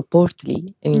هبقى سبورت ليه،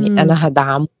 إني أنا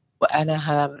هدعمه، وأنا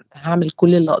هعمل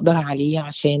كل اللي أقدر عليه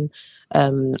عشان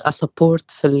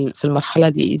أسبورت في المرحلة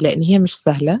دي، لأن هي مش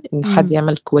سهلة إن حد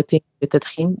يعمل كويتنج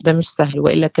للتدخين. ده مش سهل،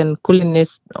 وإلا كان كل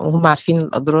الناس وهم عارفين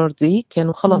الأضرار دي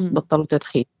كانوا خلاص بطلوا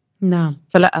تدخين. نعم.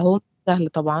 فلا هو سهل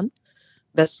طبعا،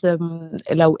 بس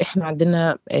لو إحنا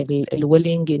عندنا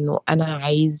الويلينج إنه أنا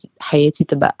عايز حياتي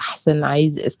تبقى أحسن،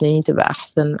 عايز أسناني تبقى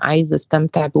أحسن، عايز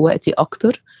أستمتع بوقتي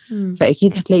أكتر،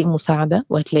 فأكيد هتلاقي مساعدة،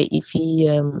 وهتلاقي في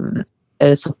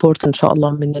سبورت إن شاء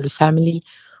الله من الفاميلي،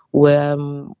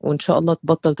 وإن شاء الله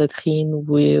تبطل تدخين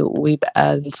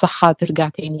ويبقى الصحة ترجع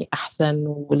تاني أحسن،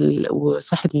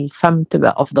 وصحة الفم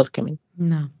تبقى أفضل كمان.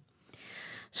 نعم،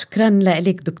 شكرا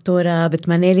لك دكتورة،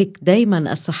 بتمنى لك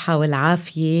دايما الصحة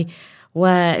والعافية،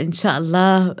 وإن شاء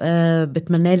الله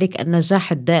بتمنى لك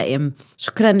النجاح الدائم.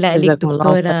 شكرا لك جزاكم الله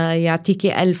خير. دكتورة،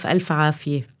 يعطيكي ألف ألف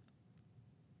عافية.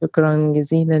 شكرا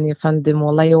جزيلا يا فندم،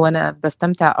 والله وأنا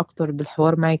بستمتع أكتر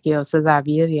بالحوار معك يا أستاذة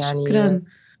عبير، يعني شكرا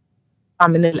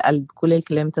من القلب، كل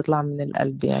الكلام تطلع من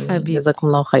القلب، يعني حبيبتي، جزاكم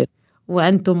الله خير.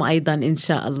 وأنتم أيضا إن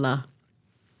شاء الله.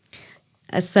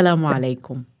 السلام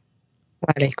عليكم.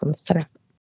 وعليكم السلام.